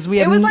panicking because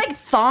it was like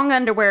thong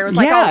underwear. It was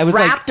like all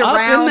wrapped like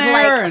around up in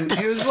there, and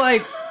it was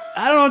like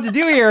I don't know what to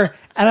do here.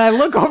 And I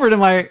look over,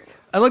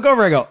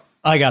 I go,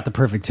 I got the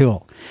perfect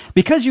tool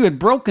because you had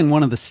broken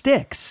one of the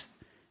sticks.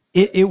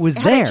 It was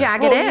there. Had a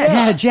jagged edge. It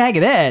had a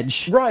jagged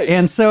edge, right?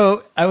 And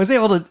so I was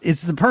able to.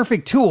 It's the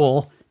perfect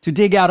tool to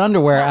dig out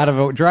underwear out of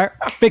a dryer.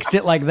 Fixed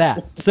it like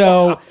that.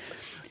 So.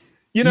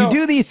 You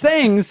do these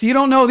things, you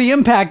don't know the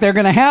impact they're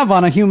going to have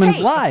on a human's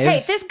lives.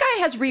 Hey, this guy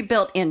has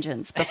rebuilt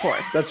engines before.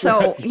 That's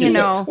right.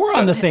 We're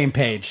on the same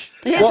page.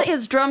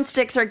 His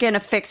drumsticks are going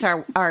to fix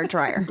our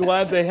dryer. I'm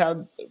glad they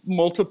have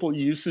multiple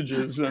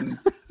usages. And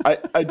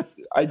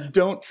I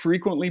don't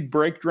frequently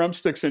break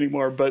drumsticks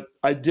anymore, but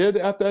I did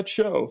at that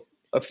show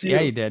a few.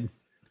 Yeah, you did.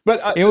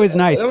 But it was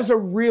nice. It was a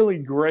really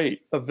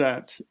great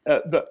event.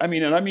 I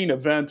mean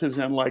event as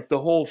in like the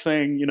whole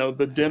thing,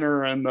 the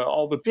dinner and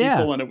all the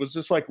people, and it was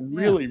just like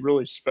really,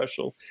 really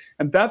special.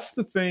 And that's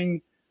the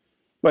thing,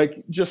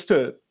 like just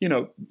to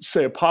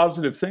say a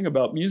positive thing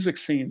about music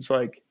scenes,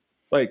 I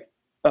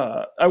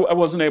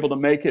wasn't able to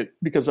make it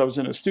because I was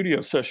in a studio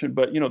session,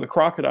 but the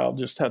Crocodile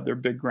just had their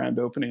big grand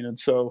opening, and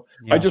so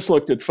I just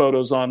looked at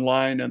photos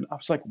online, and I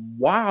was like,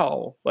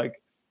 wow,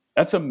 like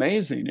that's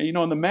amazing.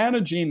 And the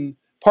managing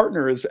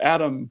partner is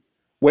Adam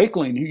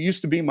Wakeling, who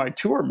used to be my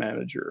tour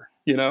manager,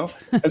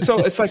 and so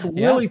it's like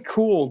really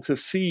cool to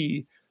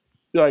see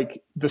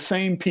like the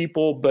same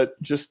people, but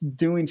just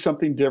doing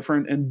something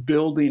different and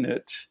building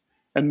it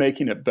and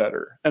making it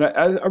better. And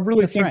I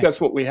really think that's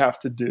what we have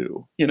to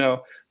do.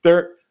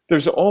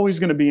 There's always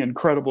going to be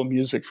incredible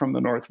music from the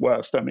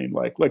Northwest. I mean,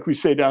 like we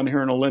say down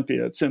here in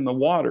Olympia, it's in the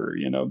water.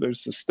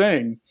 There's this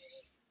thing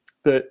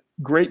that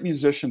great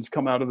musicians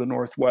come out of the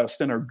Northwest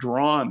and are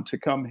drawn to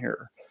come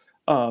here.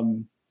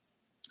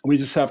 We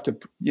just have to,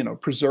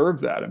 preserve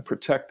that and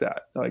protect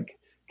that, like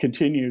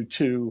continue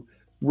to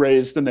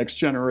raise the next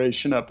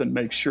generation up and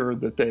make sure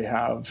that they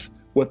have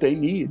what they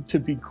need to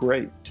be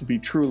great, to be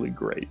truly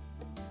great.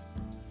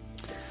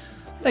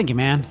 Thank you,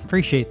 man.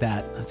 Appreciate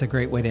that. That's a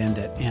great way to end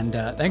it. And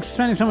thanks for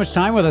spending so much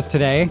time with us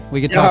today.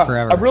 We could talk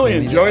forever. I really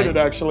enjoyed it,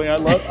 actually. I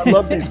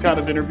love these kind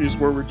of interviews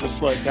where we're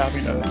just like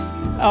having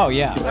a... Oh,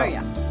 yeah. Okay.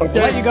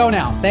 We'll let you go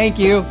now. Thank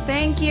you.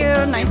 Thank you.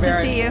 Nice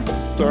to see you.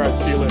 It's all right.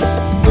 See you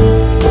later.